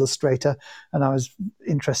to be an illustrator, and I was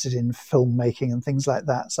interested in filmmaking and things like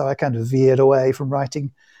that. So I kind of veered away from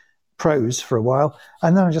writing prose for a while,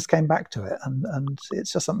 and then I just came back to it, and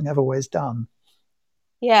it's just something I've always done.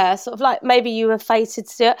 Yeah, sort of like maybe you were fated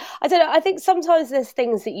to do it. I don't know. I think sometimes there's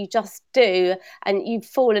things that you just do and you've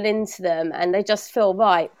fallen into them and they just feel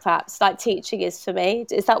right, perhaps, like teaching is for me.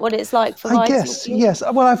 Is that what it's like for writing? I guess, yes.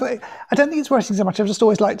 Well, I don't think it's writing so much. I've just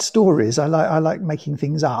always liked stories. I like making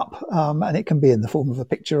things up, and it can be in the form of a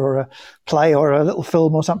picture or a play or a little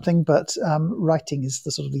film or something, but writing is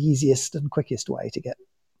the sort of the easiest and quickest way to get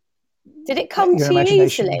Did it come to you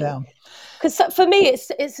easily? Down. Because for me,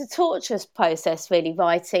 it's a torturous process, really,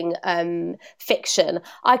 writing fiction.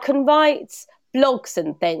 I can write blogs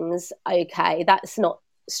and things, okay, that's not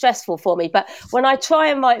stressful for me. But when I try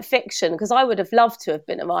and write fiction, because I would have loved to have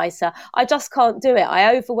been a writer, I just can't do it.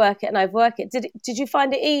 I overwork it. Did you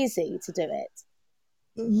find it easy to do it?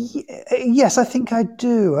 Yes, I think I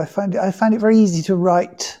do. I find it very easy to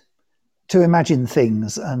write to imagine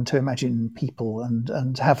things and to imagine people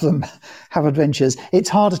and have them have adventures. It's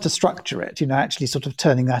harder to structure it, actually sort of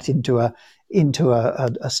turning that into a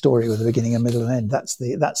story with a beginning, a middle, and end. That's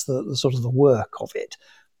the sort of the work of it.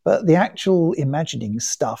 But the actual imagining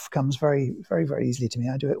stuff comes very, very, very easily to me.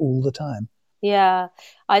 I do it all the time. Yeah,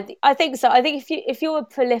 I think so. I think if you're a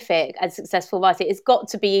prolific and successful writer, it's got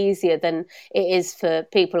to be easier than it is for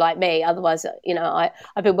people like me. Otherwise,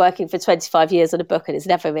 I've been working for 25 years on a book and it's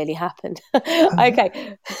never really happened.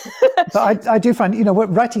 Okay. But I do find,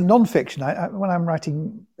 writing nonfiction, when I'm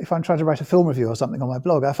writing, if I'm trying to write a film review or something on my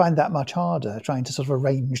blog, I find that much harder, trying to sort of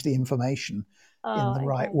arrange the information in the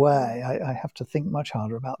right way. I have to think much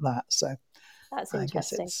harder about that. So that's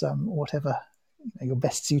interesting. I guess it's whatever you're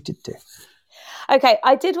best suited to. Okay,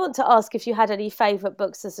 I did want to ask if you had any favourite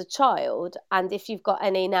books as a child and if you've got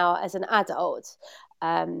any now as an adult.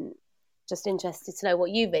 Just interested to know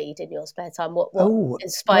what you read in your spare time. What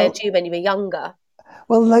inspired you when you were younger?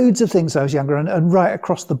 Well, loads of things when I was younger and right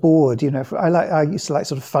across the board. I used to like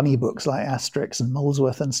sort of funny books like Asterix and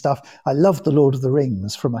Molesworth and stuff. I loved The Lord of the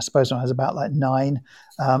Rings from, I suppose, when I was about like 9.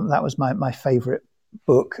 That was my favourite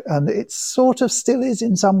book, and it sort of still is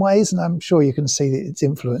in some ways, and I'm sure you can see its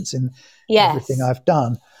influence in everything I've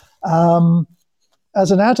done.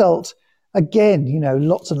 As an adult, again,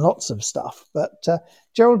 lots and lots of stuff, but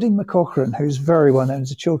Geraldine McCaughrean, who's very well known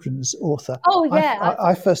as a children's author. Oh yeah,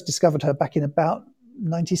 I first discovered her back in about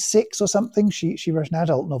 96 or something. She wrote an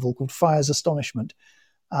adult novel called Fire's Astonishment,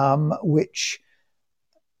 which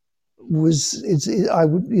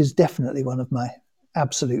is definitely one of my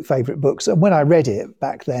absolute favourite books. And when I read it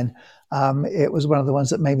back then, it was one of the ones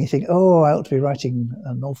that made me think, oh, I ought to be writing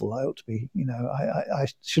a novel. I ought to be, I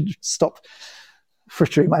should stop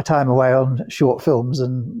frittering my time away on short films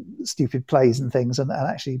and stupid plays and things and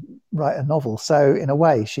actually write a novel. So in a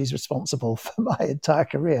way, she's responsible for my entire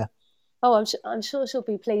career. Oh, I'm sure she'll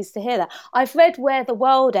be pleased to hear that. I've read Where the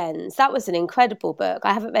World Ends. That was an incredible book.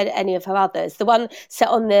 I haven't read any of her others. The one set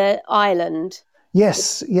on the island.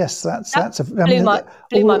 Yes, that's blew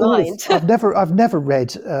my mind. I've never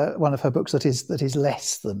read one of her books that is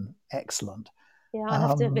less than excellent. Yeah, I'll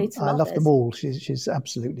have to read some I others. love them all. She's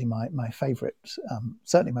absolutely my favourite.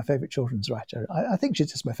 Certainly my favourite children's writer. I think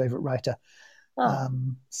she's just my favourite writer. I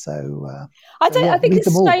think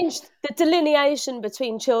it's strange the delineation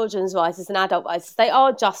between children's writers and adult writers. They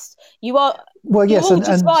are just you're all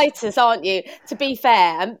just writers, aren't you? To be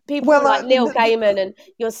fair, and people like Neil Gaiman and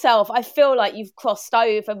yourself, I feel like you've crossed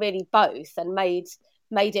over really both and made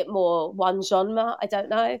it more one genre. I don't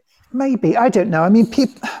know. Maybe I don't know. I mean,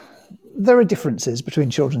 there are differences between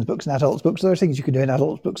children's books and adults books. There are things you can do in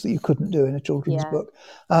adults books that you couldn't do in a children's book.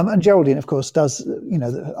 And Geraldine, of course, does.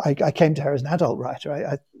 I came to her as an adult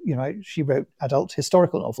writer. She wrote adult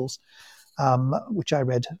historical novels, which I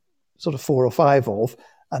read sort of 4 or 5 of,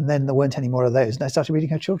 and then there weren't any more of those. And I started reading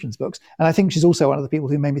her children's books. And I think she's also one of the people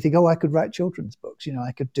who made me think, oh, I could write children's books.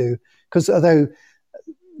 I could do, because although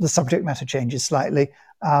the subject matter changes slightly,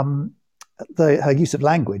 her use of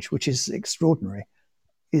language, which is extraordinary,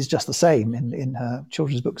 is just the same in her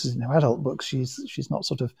children's books as in her adult books. She's not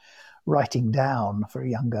sort of writing down for a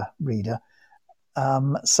younger reader.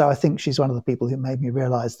 So I think she's one of the people who made me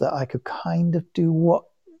realise that I could kind of do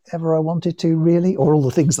whatever I wanted to, really, or all the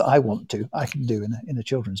things that I want to, I can do in a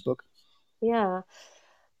children's book. Yeah.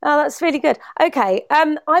 Oh, that's really good. Okay,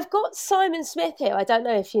 I've got Simon Smith here. I don't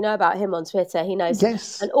know if you know about him on Twitter. He knows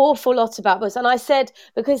an awful lot about books. And I said,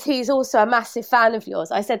 because he's also a massive fan of yours,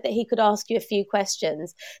 I said that he could ask you a few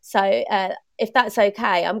questions. So if that's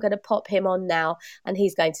okay, I'm going to pop him on now and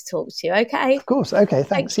he's going to talk to you, okay? Of course. Okay,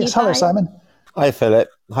 thanks. Yes, hello, Simon. Hi, Philip.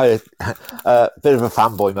 Hi. Bit of a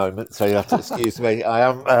fanboy moment, so you have to excuse me. I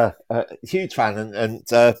am a huge fan and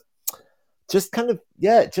just kind of,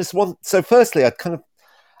 so firstly, I kind of,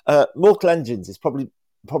 Mortal Engines is probably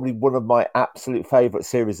one of my absolute favourite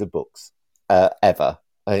series of books ever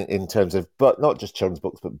in terms of, but not just children's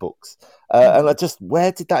books, but books. And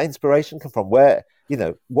where did that inspiration come from? Where,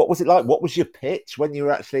 what was it like? What was your pitch when you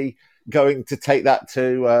were actually going to take that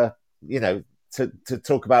to, to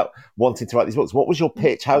talk about wanting to write these books? What was your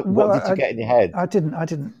pitch? What did you get in your head? I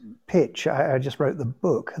didn't pitch. I just wrote the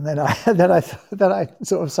book, and then I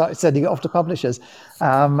sort of started sending it off to publishers,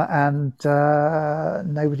 and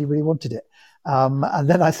nobody really wanted it. And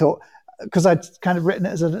then I thought, because I'd kind of written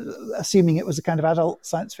it as assuming it was a kind of adult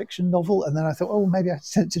science fiction novel, and then I thought, oh, maybe I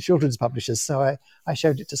sent it to children's publishers. So I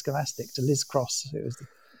showed it to Scholastic, to Liz Cross, who was the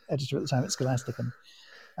editor at the time at Scholastic,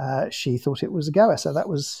 and she thought it was a goer. So that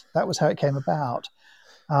was how it came about.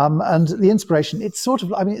 And the inspiration, it's sort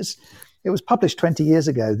of, it was published 20 years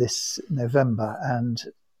ago this November, and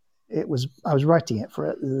I was writing it for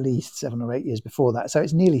at least 7 or 8 years before that. So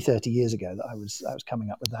it's nearly 30 years ago that I was coming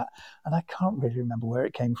up with that, and I can't really remember where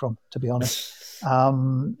it came from, to be honest.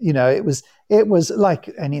 It was like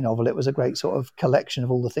any novel. It was a great sort of collection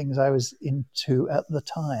of all the things I was into at the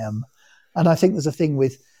time. And I think there's a thing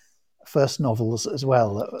with first novels as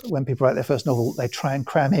well. When people write their first novel, they try and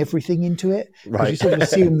cram everything into it, because Right. you sort of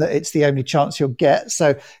assume that it's the only chance you'll get.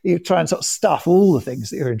 So you try and sort of stuff all the things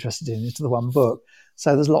that you're interested in into the one book.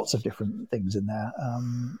 So there's lots of different things in there,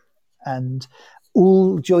 and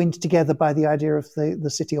all joined together by the idea of the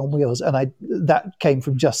city on wheels. And that came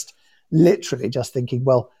from literally just thinking,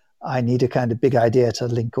 well, I need a kind of big idea to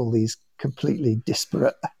link all these completely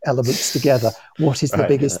disparate elements together. What is the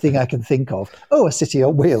biggest thing I can think of? Oh, a city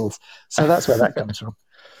on wheels. So that's where that comes from.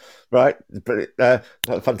 Right, but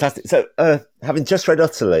fantastic. So, having just read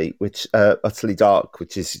Utterly Dark,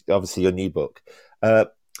 which is obviously your new book,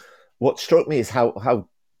 what struck me is how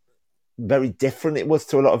very different it was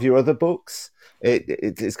to a lot of your other books.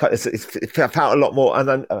 It felt a lot more,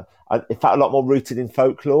 and it felt a lot more rooted in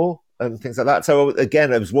folklore and things like that. So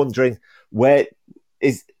again, I was wondering, where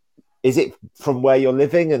is it from where you're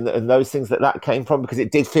living and those things that came from? Because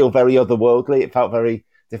it did feel very otherworldly. It felt very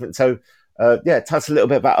different. So tell us a little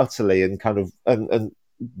bit about Utterly and kind of and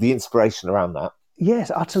the inspiration around that. Yes,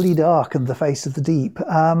 Utterly Dark and The Face of the Deep.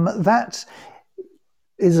 That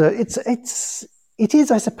is it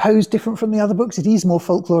is, I suppose, different from the other books. It is more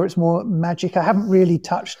folklore, it's more magic. I haven't really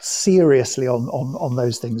touched seriously on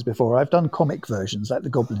those things before. I've done comic versions like the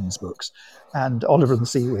Goblins books and Oliver and the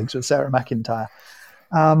Seawigs with Sarah McIntyre.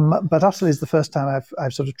 But Utterly is the first time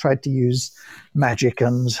I've sort of tried to use magic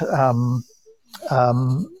and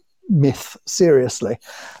myth seriously.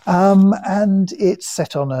 And it's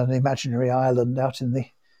set on an imaginary island out in the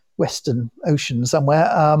Western Ocean somewhere,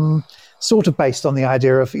 sort of based on the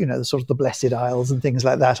idea of, the sort of the Blessed Isles and things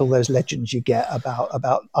like that, all those legends you get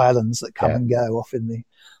about islands that come and go off in the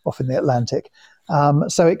Atlantic.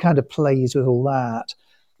 So it kind of plays with all that.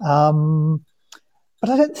 But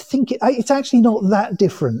I don't think it's actually not that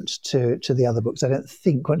different to the other books. I don't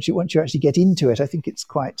think once you actually get into it, I think it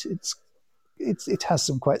has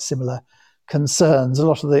some quite similar concerns. A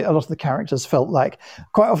lot of the characters felt like,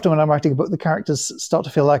 quite often when I'm writing a book, the characters start to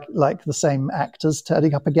feel like the same actors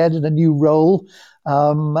turning up again in a new role.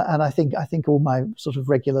 And I think all my sort of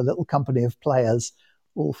regular little company of players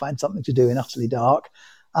all find something to do in Utterly Dark.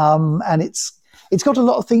 And it's got a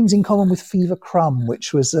lot of themes in common with Fever Crumb,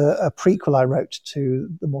 which was a prequel I wrote to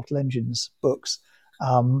the Mortal Engines books.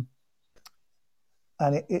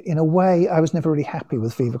 And in a way, I was never really happy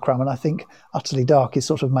with Fever Crumb. And I think Utterly Dark is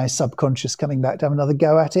sort of my subconscious coming back to have another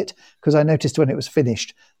go at it, because I noticed when it was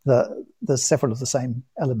finished that there's several of the same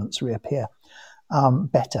elements reappear.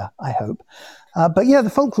 Better, I hope. But yeah, the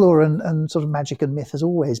folklore and sort of magic and myth has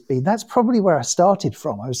always been. That's probably where I started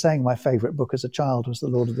from. I was saying my favourite book as a child was The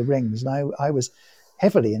Lord of the Rings. And I was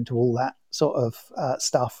heavily into all that sort of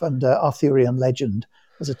stuff and Arthurian legend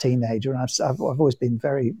as a teenager, and I've always been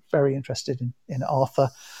very, very interested in Arthur,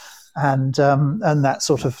 and that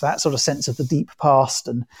sort of sense of the deep past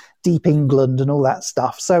and deep England and all that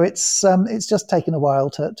stuff. So it's just taken a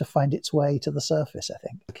while to find its way to the surface, I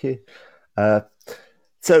think. Thank you.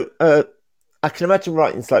 So I can imagine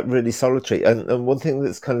writing's like really solitary, and one thing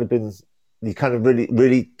that's kind of been really,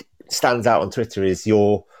 really stands out on Twitter is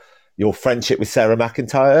your friendship with Sarah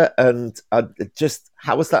McIntyre, and just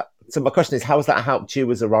how was that? So my question is, how has that helped you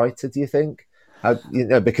as a writer, do you think?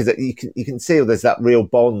 Because you can see there's that real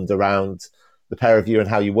bond around the pair of you and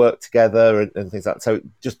how you work together and things like that. So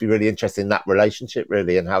just be really interested in that relationship,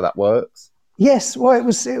 really, and how that works. Yes, well, it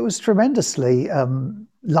was tremendously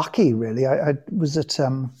lucky, really. I was at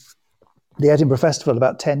the Edinburgh Festival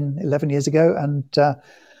about 10, 11 years ago, and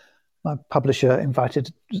my publisher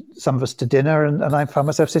invited some of us to dinner, and I found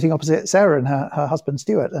myself sitting opposite Sarah and her husband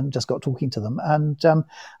Stuart, and just got talking to them. And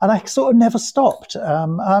I sort of never stopped.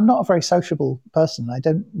 I'm not a very sociable person. I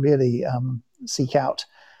don't really seek out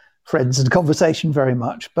friends and conversation very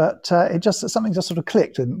much, but something just sort of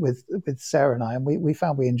clicked with Sarah and I, and we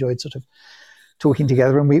found we enjoyed sort of talking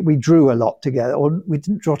together, and we drew a lot together. Or we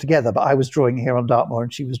didn't draw together, but I was drawing here on Dartmoor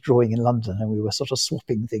and she was drawing in London, and we were sort of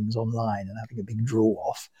swapping things online and having a big draw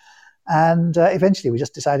off. And eventually we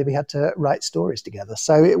just decided we had to write stories together.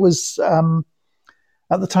 So it was,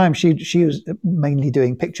 at the time, she was mainly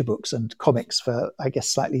doing picture books and comics for, I guess,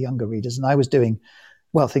 slightly younger readers. And I was doing,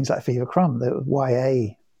 things like Fever Crumb, the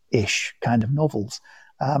YA-ish kind of novels.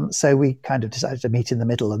 So we kind of decided to meet in the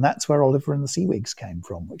middle, and that's where Oliver and the Seawigs came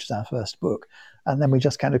from, which is our first book. And then we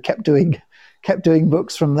just kind of kept doing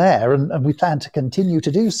books from there, and we plan to continue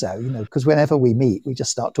to do so, because whenever we meet, we just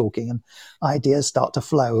start talking and ideas start to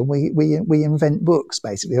flow, and we invent books,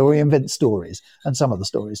 basically, or we invent stories, and some of the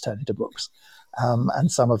stories turn into books,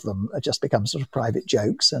 and some of them just become sort of private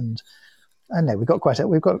jokes, and I know we've got quite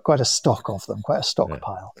a stock of them, quite a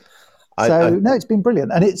stockpile. No, it's been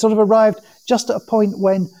brilliant, and it sort of arrived just at a point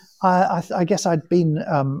when I guess I'd been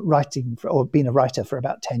been a writer for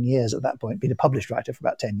about 10 years at that point, been a published writer for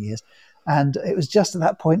about 10 years. And it was just at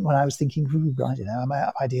that point when I was thinking, I don't know, I'm out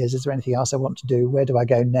of ideas. Is there anything else I want to do? Where do I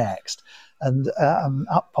go next? And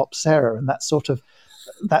up popped Sarah, and that sort of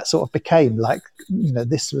became like,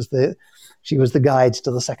 she was the guide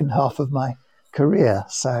to the second half of my career.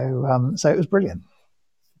 So it was brilliant.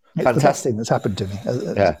 It's the best thing that's happened to me.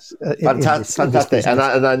 Fantastic. And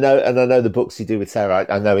I know the books you do with Sarah.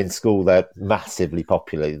 I know in school they're massively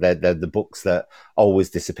popular. They're the books that always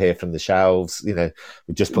disappear from the shelves. We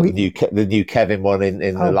just put the new Kevin one in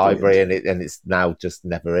the library, and it's now just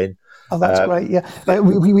never in. Oh, that's great. Yeah, but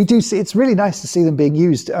we do see. It's really nice to see them being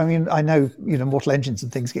used. I mean, I know Mortal Engines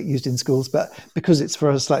and things get used in schools, but because it's for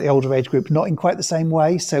a slightly older age group, not in quite the same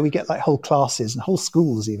way. So we get like whole classes and whole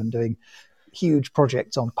schools even doing huge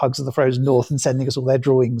projects on Pugs of the Frozen North and sending us all their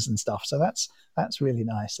drawings and stuff. So that's really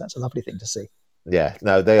nice. That's a lovely thing to see. Yeah,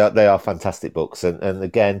 no, they are fantastic books, and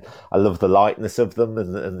again, I love the lightness of them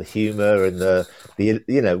and the humour and the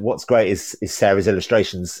what's great is Sarah's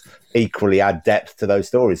illustrations equally add depth to those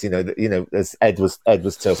stories. As Ed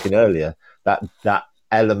was talking earlier, that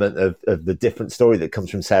element of the different story that comes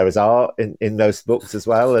from Sarah's art in those books as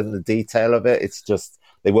well, and the detail of it. It's just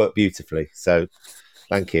they work beautifully. So,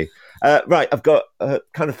 thank you. Right, I've got a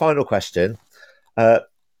kind of final question, and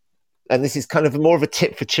this is kind of more of a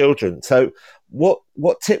tip for children. So what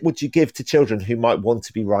tip would you give to children who might want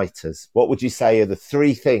to be writers? What would you say are the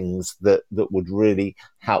 3 things that would really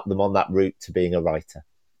help them on that route to being a writer?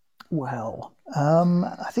 Well,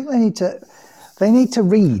 I think they need to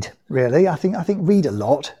read, really. I think read a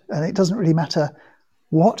lot, and it doesn't really matter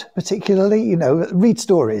what particularly, read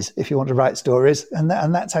stories if you want to write stories, and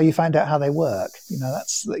that's how you find out how they work.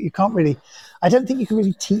 You can't really, I don't think you can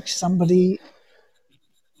really teach somebody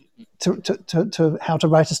to how to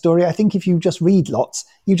write a story. I think if you just read lots,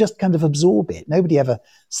 you just kind of absorb it. Nobody ever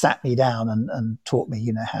sat me down and taught me,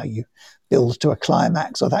 how you build to a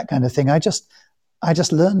climax or that kind of thing. I just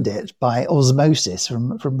learned it by osmosis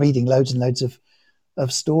from reading loads and loads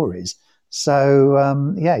of stories. So,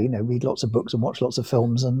 read lots of books and watch lots of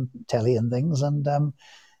films and telly and things. And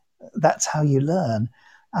that's how you learn.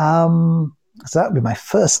 So that would be my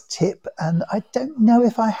first tip. And I don't know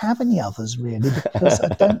if I have any others, really, because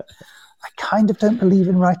I kind of don't believe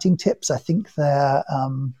in writing tips. I think they're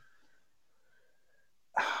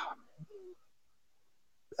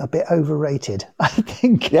a bit overrated. I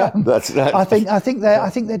think. Yeah, that's right. I think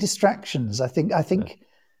they're distractions. I think.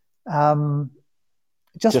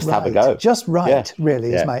 Just have a go. Just write,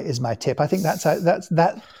 really, is my tip. I think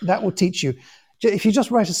that will teach you. If you just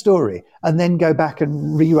write a story and then go back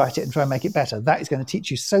and rewrite it and try and make it better, that is going to teach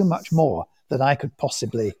you so much more than I could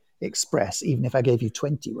possibly express, even if I gave you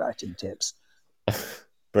 20 writing tips.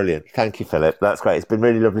 Brilliant. Thank you, Philip. That's great. It's been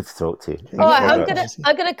really lovely to talk to you. All right,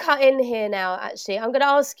 I'm gonna cut in here now, actually. I'm going to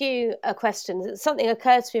ask you a question. Something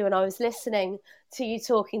occurred to me when I was listening to you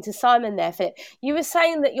talking to Simon there, Philip. You were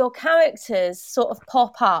saying that your characters sort of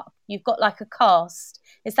pop up. You've got like a cast.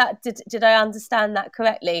 Is that, did I understand that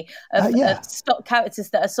correctly? Of stock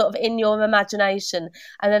characters that are sort of in your imagination,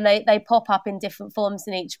 and then they pop up in different forms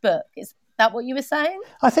in each book. Is that what you were saying?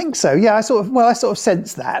 I think so. Yeah, I sort of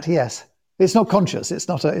sense that. Yes. It's not conscious. It's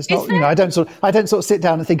not. I don't sort of sit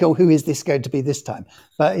down and think, oh, who is this going to be this time?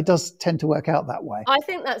 But it does tend to work out that way. I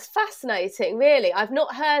think that's fascinating. Really, I've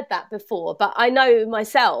not heard that before. But I know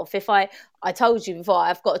myself. If I told you before,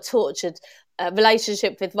 I've got a tortured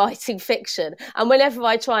relationship with writing fiction, and whenever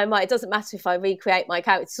I try and write, it doesn't matter if I recreate my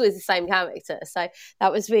character; it's always the same character. So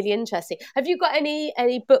that was really interesting. Have you got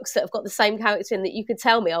any books that have got the same character in that you could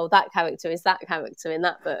tell me? Oh, that character is that character in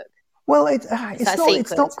that book. Well, it's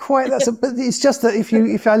not quite that, but it's just that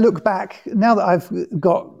if I look back now that I've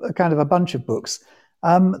got a kind of a bunch of books,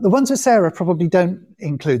 the ones with Sarah probably don't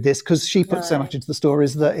include this because she puts so much into the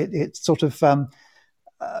stories that it sort of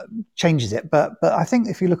changes it. But I think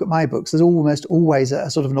if you look at my books, there's almost always a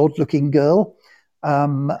sort of an odd-looking girl.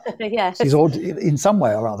 Yes. She's odd in some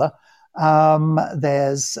way or other.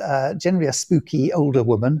 There's generally a spooky older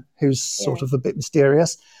woman who's sort of a bit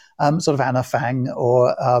mysterious. Sort of Anna Fang,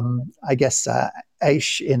 or I guess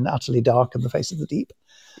Aish in Utterly Dark and the Face of the Deep.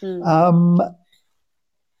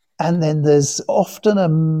 And then there's often a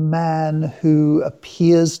man who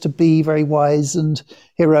appears to be very wise and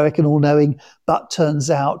heroic and all-knowing, but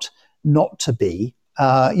turns out not to be.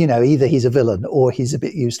 Either he's a villain or he's a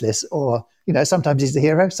bit useless, or, sometimes he's the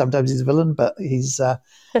hero, sometimes he's a villain, but he's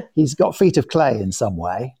got feet of clay in some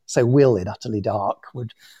way. So Will in Utterly Dark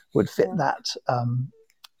would fit that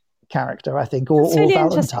character, I think, or really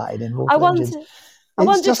Valentine in Mortal Engines.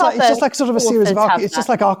 It's just like sort of a series of it's just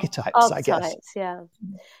like archetypes, I guess.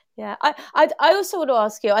 Yeah. I also want to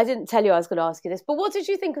ask you, I didn't tell you I was going to ask you this, but what did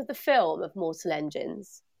you think of the film of Mortal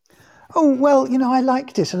Engines? Oh, well, I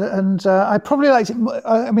liked it, and I probably liked it.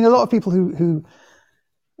 I mean, a lot of people who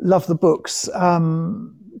love the books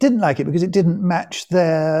didn't like it because it didn't match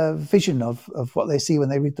their vision of what they see when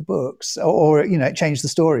they read the books, or it changed the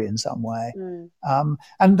story in some way.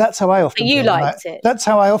 And that's how I often feel. Liked it. That's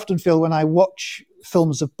how I often feel when I watch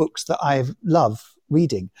films of books that I love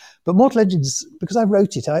reading. But Mortal Engines, because I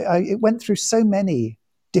wrote it, it went through so many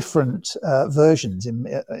different versions in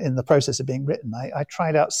the process of being written. I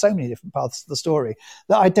tried out so many different paths to the story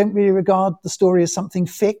that I don't really regard the story as something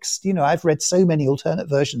fixed. I've read so many alternate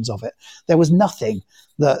versions of it. There was nothing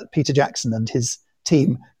that Peter Jackson and his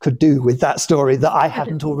team could do with that story that I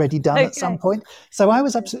hadn't already done at some point. So I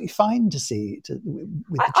was absolutely fine with the changes.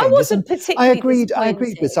 I wasn't particularly I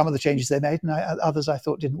agreed with some of the changes they made, and others I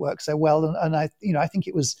thought didn't work so well. And I think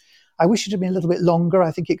it was. I wish it had been a little bit longer.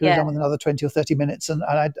 I think it could have done with another 20 or 30 minutes. And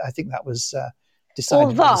I think that was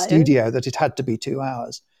decided by the studio that it had to be 2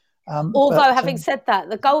 hours. Having said that,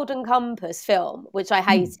 the Golden Compass film, which I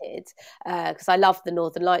hated because I loved the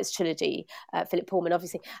Northern Lights trilogy, Philip Pullman,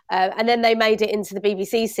 obviously, and then they made it into the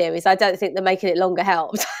BBC series. I don't think they're making it longer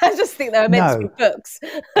helped. I just think they were meant to be books.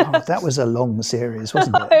 That was a long series,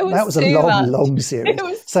 wasn't it? That was a long series.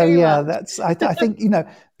 I think,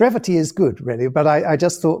 brevity is good, really. But I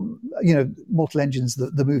just thought, Mortal Engines,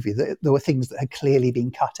 the movie, there were things that had clearly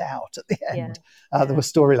been cut out at the end. There were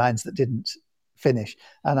storylines that didn't finish,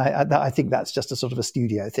 and I think that's just a sort of a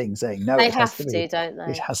studio thing, saying no, they have to, don't they?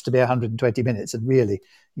 It has to be 120 minutes, and really,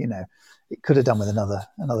 it could have done with another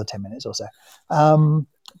 10 minutes or so.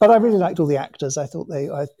 But I really liked all the actors. I thought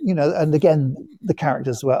and again, the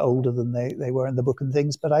characters were older than they were in the book and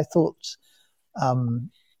things. But I thought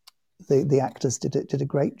the actors did a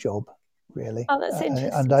great job, really. Oh, that's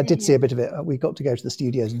interesting. And I did see a bit of it. We got to go to the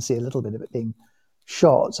studios and see a little bit of it being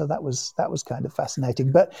shot, so that was kind of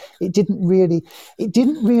fascinating. But it didn't really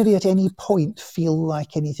at any point feel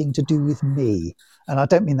like anything to do with me, and I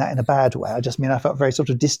don't mean that in a bad way. I just mean I felt very sort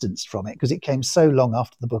of distanced from it because it came so long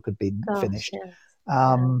after the book had been finished.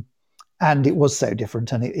 And it was so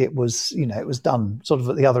different, and it was it was done sort of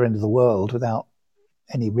at the other end of the world without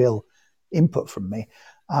any real input from me.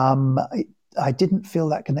 I didn't feel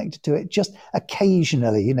that connected to it. Just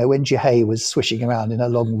occasionally, when Jihei was swishing around in a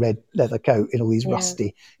long red leather coat in all these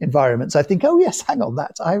rusty environments, I think, oh yes, hang on,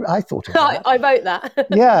 that I thought of that. I wrote that.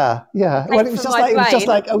 Yeah. Well, it was just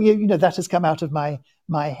like, oh, that has come out of my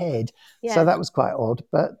head. Yeah. So that was quite odd.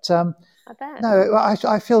 But I bet. No,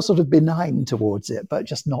 I feel sort of benign towards it, but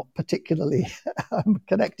just not particularly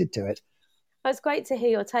connected to it. It's great to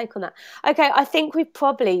hear your take on that. Okay, I think we've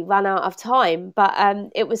probably run out of time, but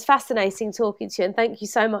it was fascinating talking to you, and thank you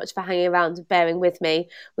so much for hanging around and bearing with me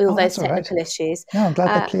with all those technical issues. No, I'm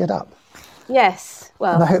glad they cleared up. Yes,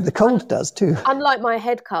 well, and I hope the cold does too. Unlike my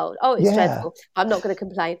head cold. Oh, it's dreadful. I'm not going to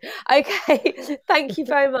complain. Okay, thank you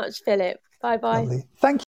very much, Philip. Bye-bye. Lovely.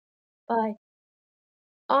 Thank you. Bye.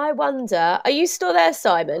 I wonder, are you still there,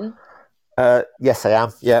 Simon? Yes, I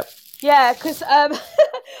am. Yeah. Yeah, because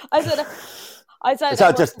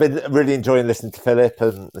I've just been really enjoying listening to Philip,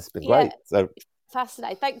 and it's been great. So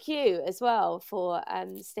fascinating. Thank you as well for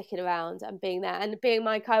sticking around and being there and being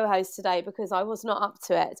my co-host today, because I was not up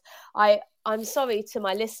to it. I'm sorry to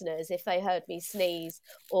my listeners if they heard me sneeze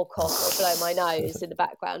or cough or blow my nose in the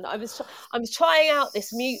background. I'm trying out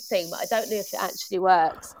this mute thing, but I don't know if it actually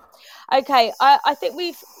works. Okay, I think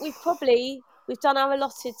we've done our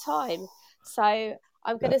allotted time, so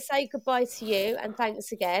I'm going to say goodbye to you and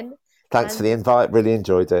thanks again. Thanks for the invite. Really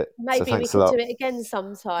enjoyed it. Maybe we can do it again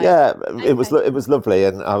sometime. Yeah, okay. It was lovely,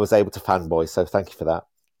 and I was able to fanboy. So thank you for that.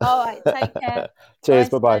 All right, take care. Cheers.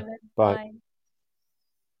 Bye-bye. Bye.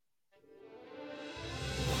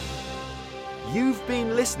 You've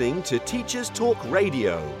been listening to Teachers Talk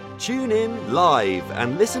Radio. Tune in live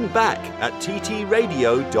and listen back at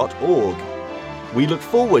ttradio.org. We look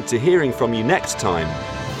forward to hearing from you next time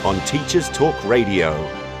on Teachers Talk Radio.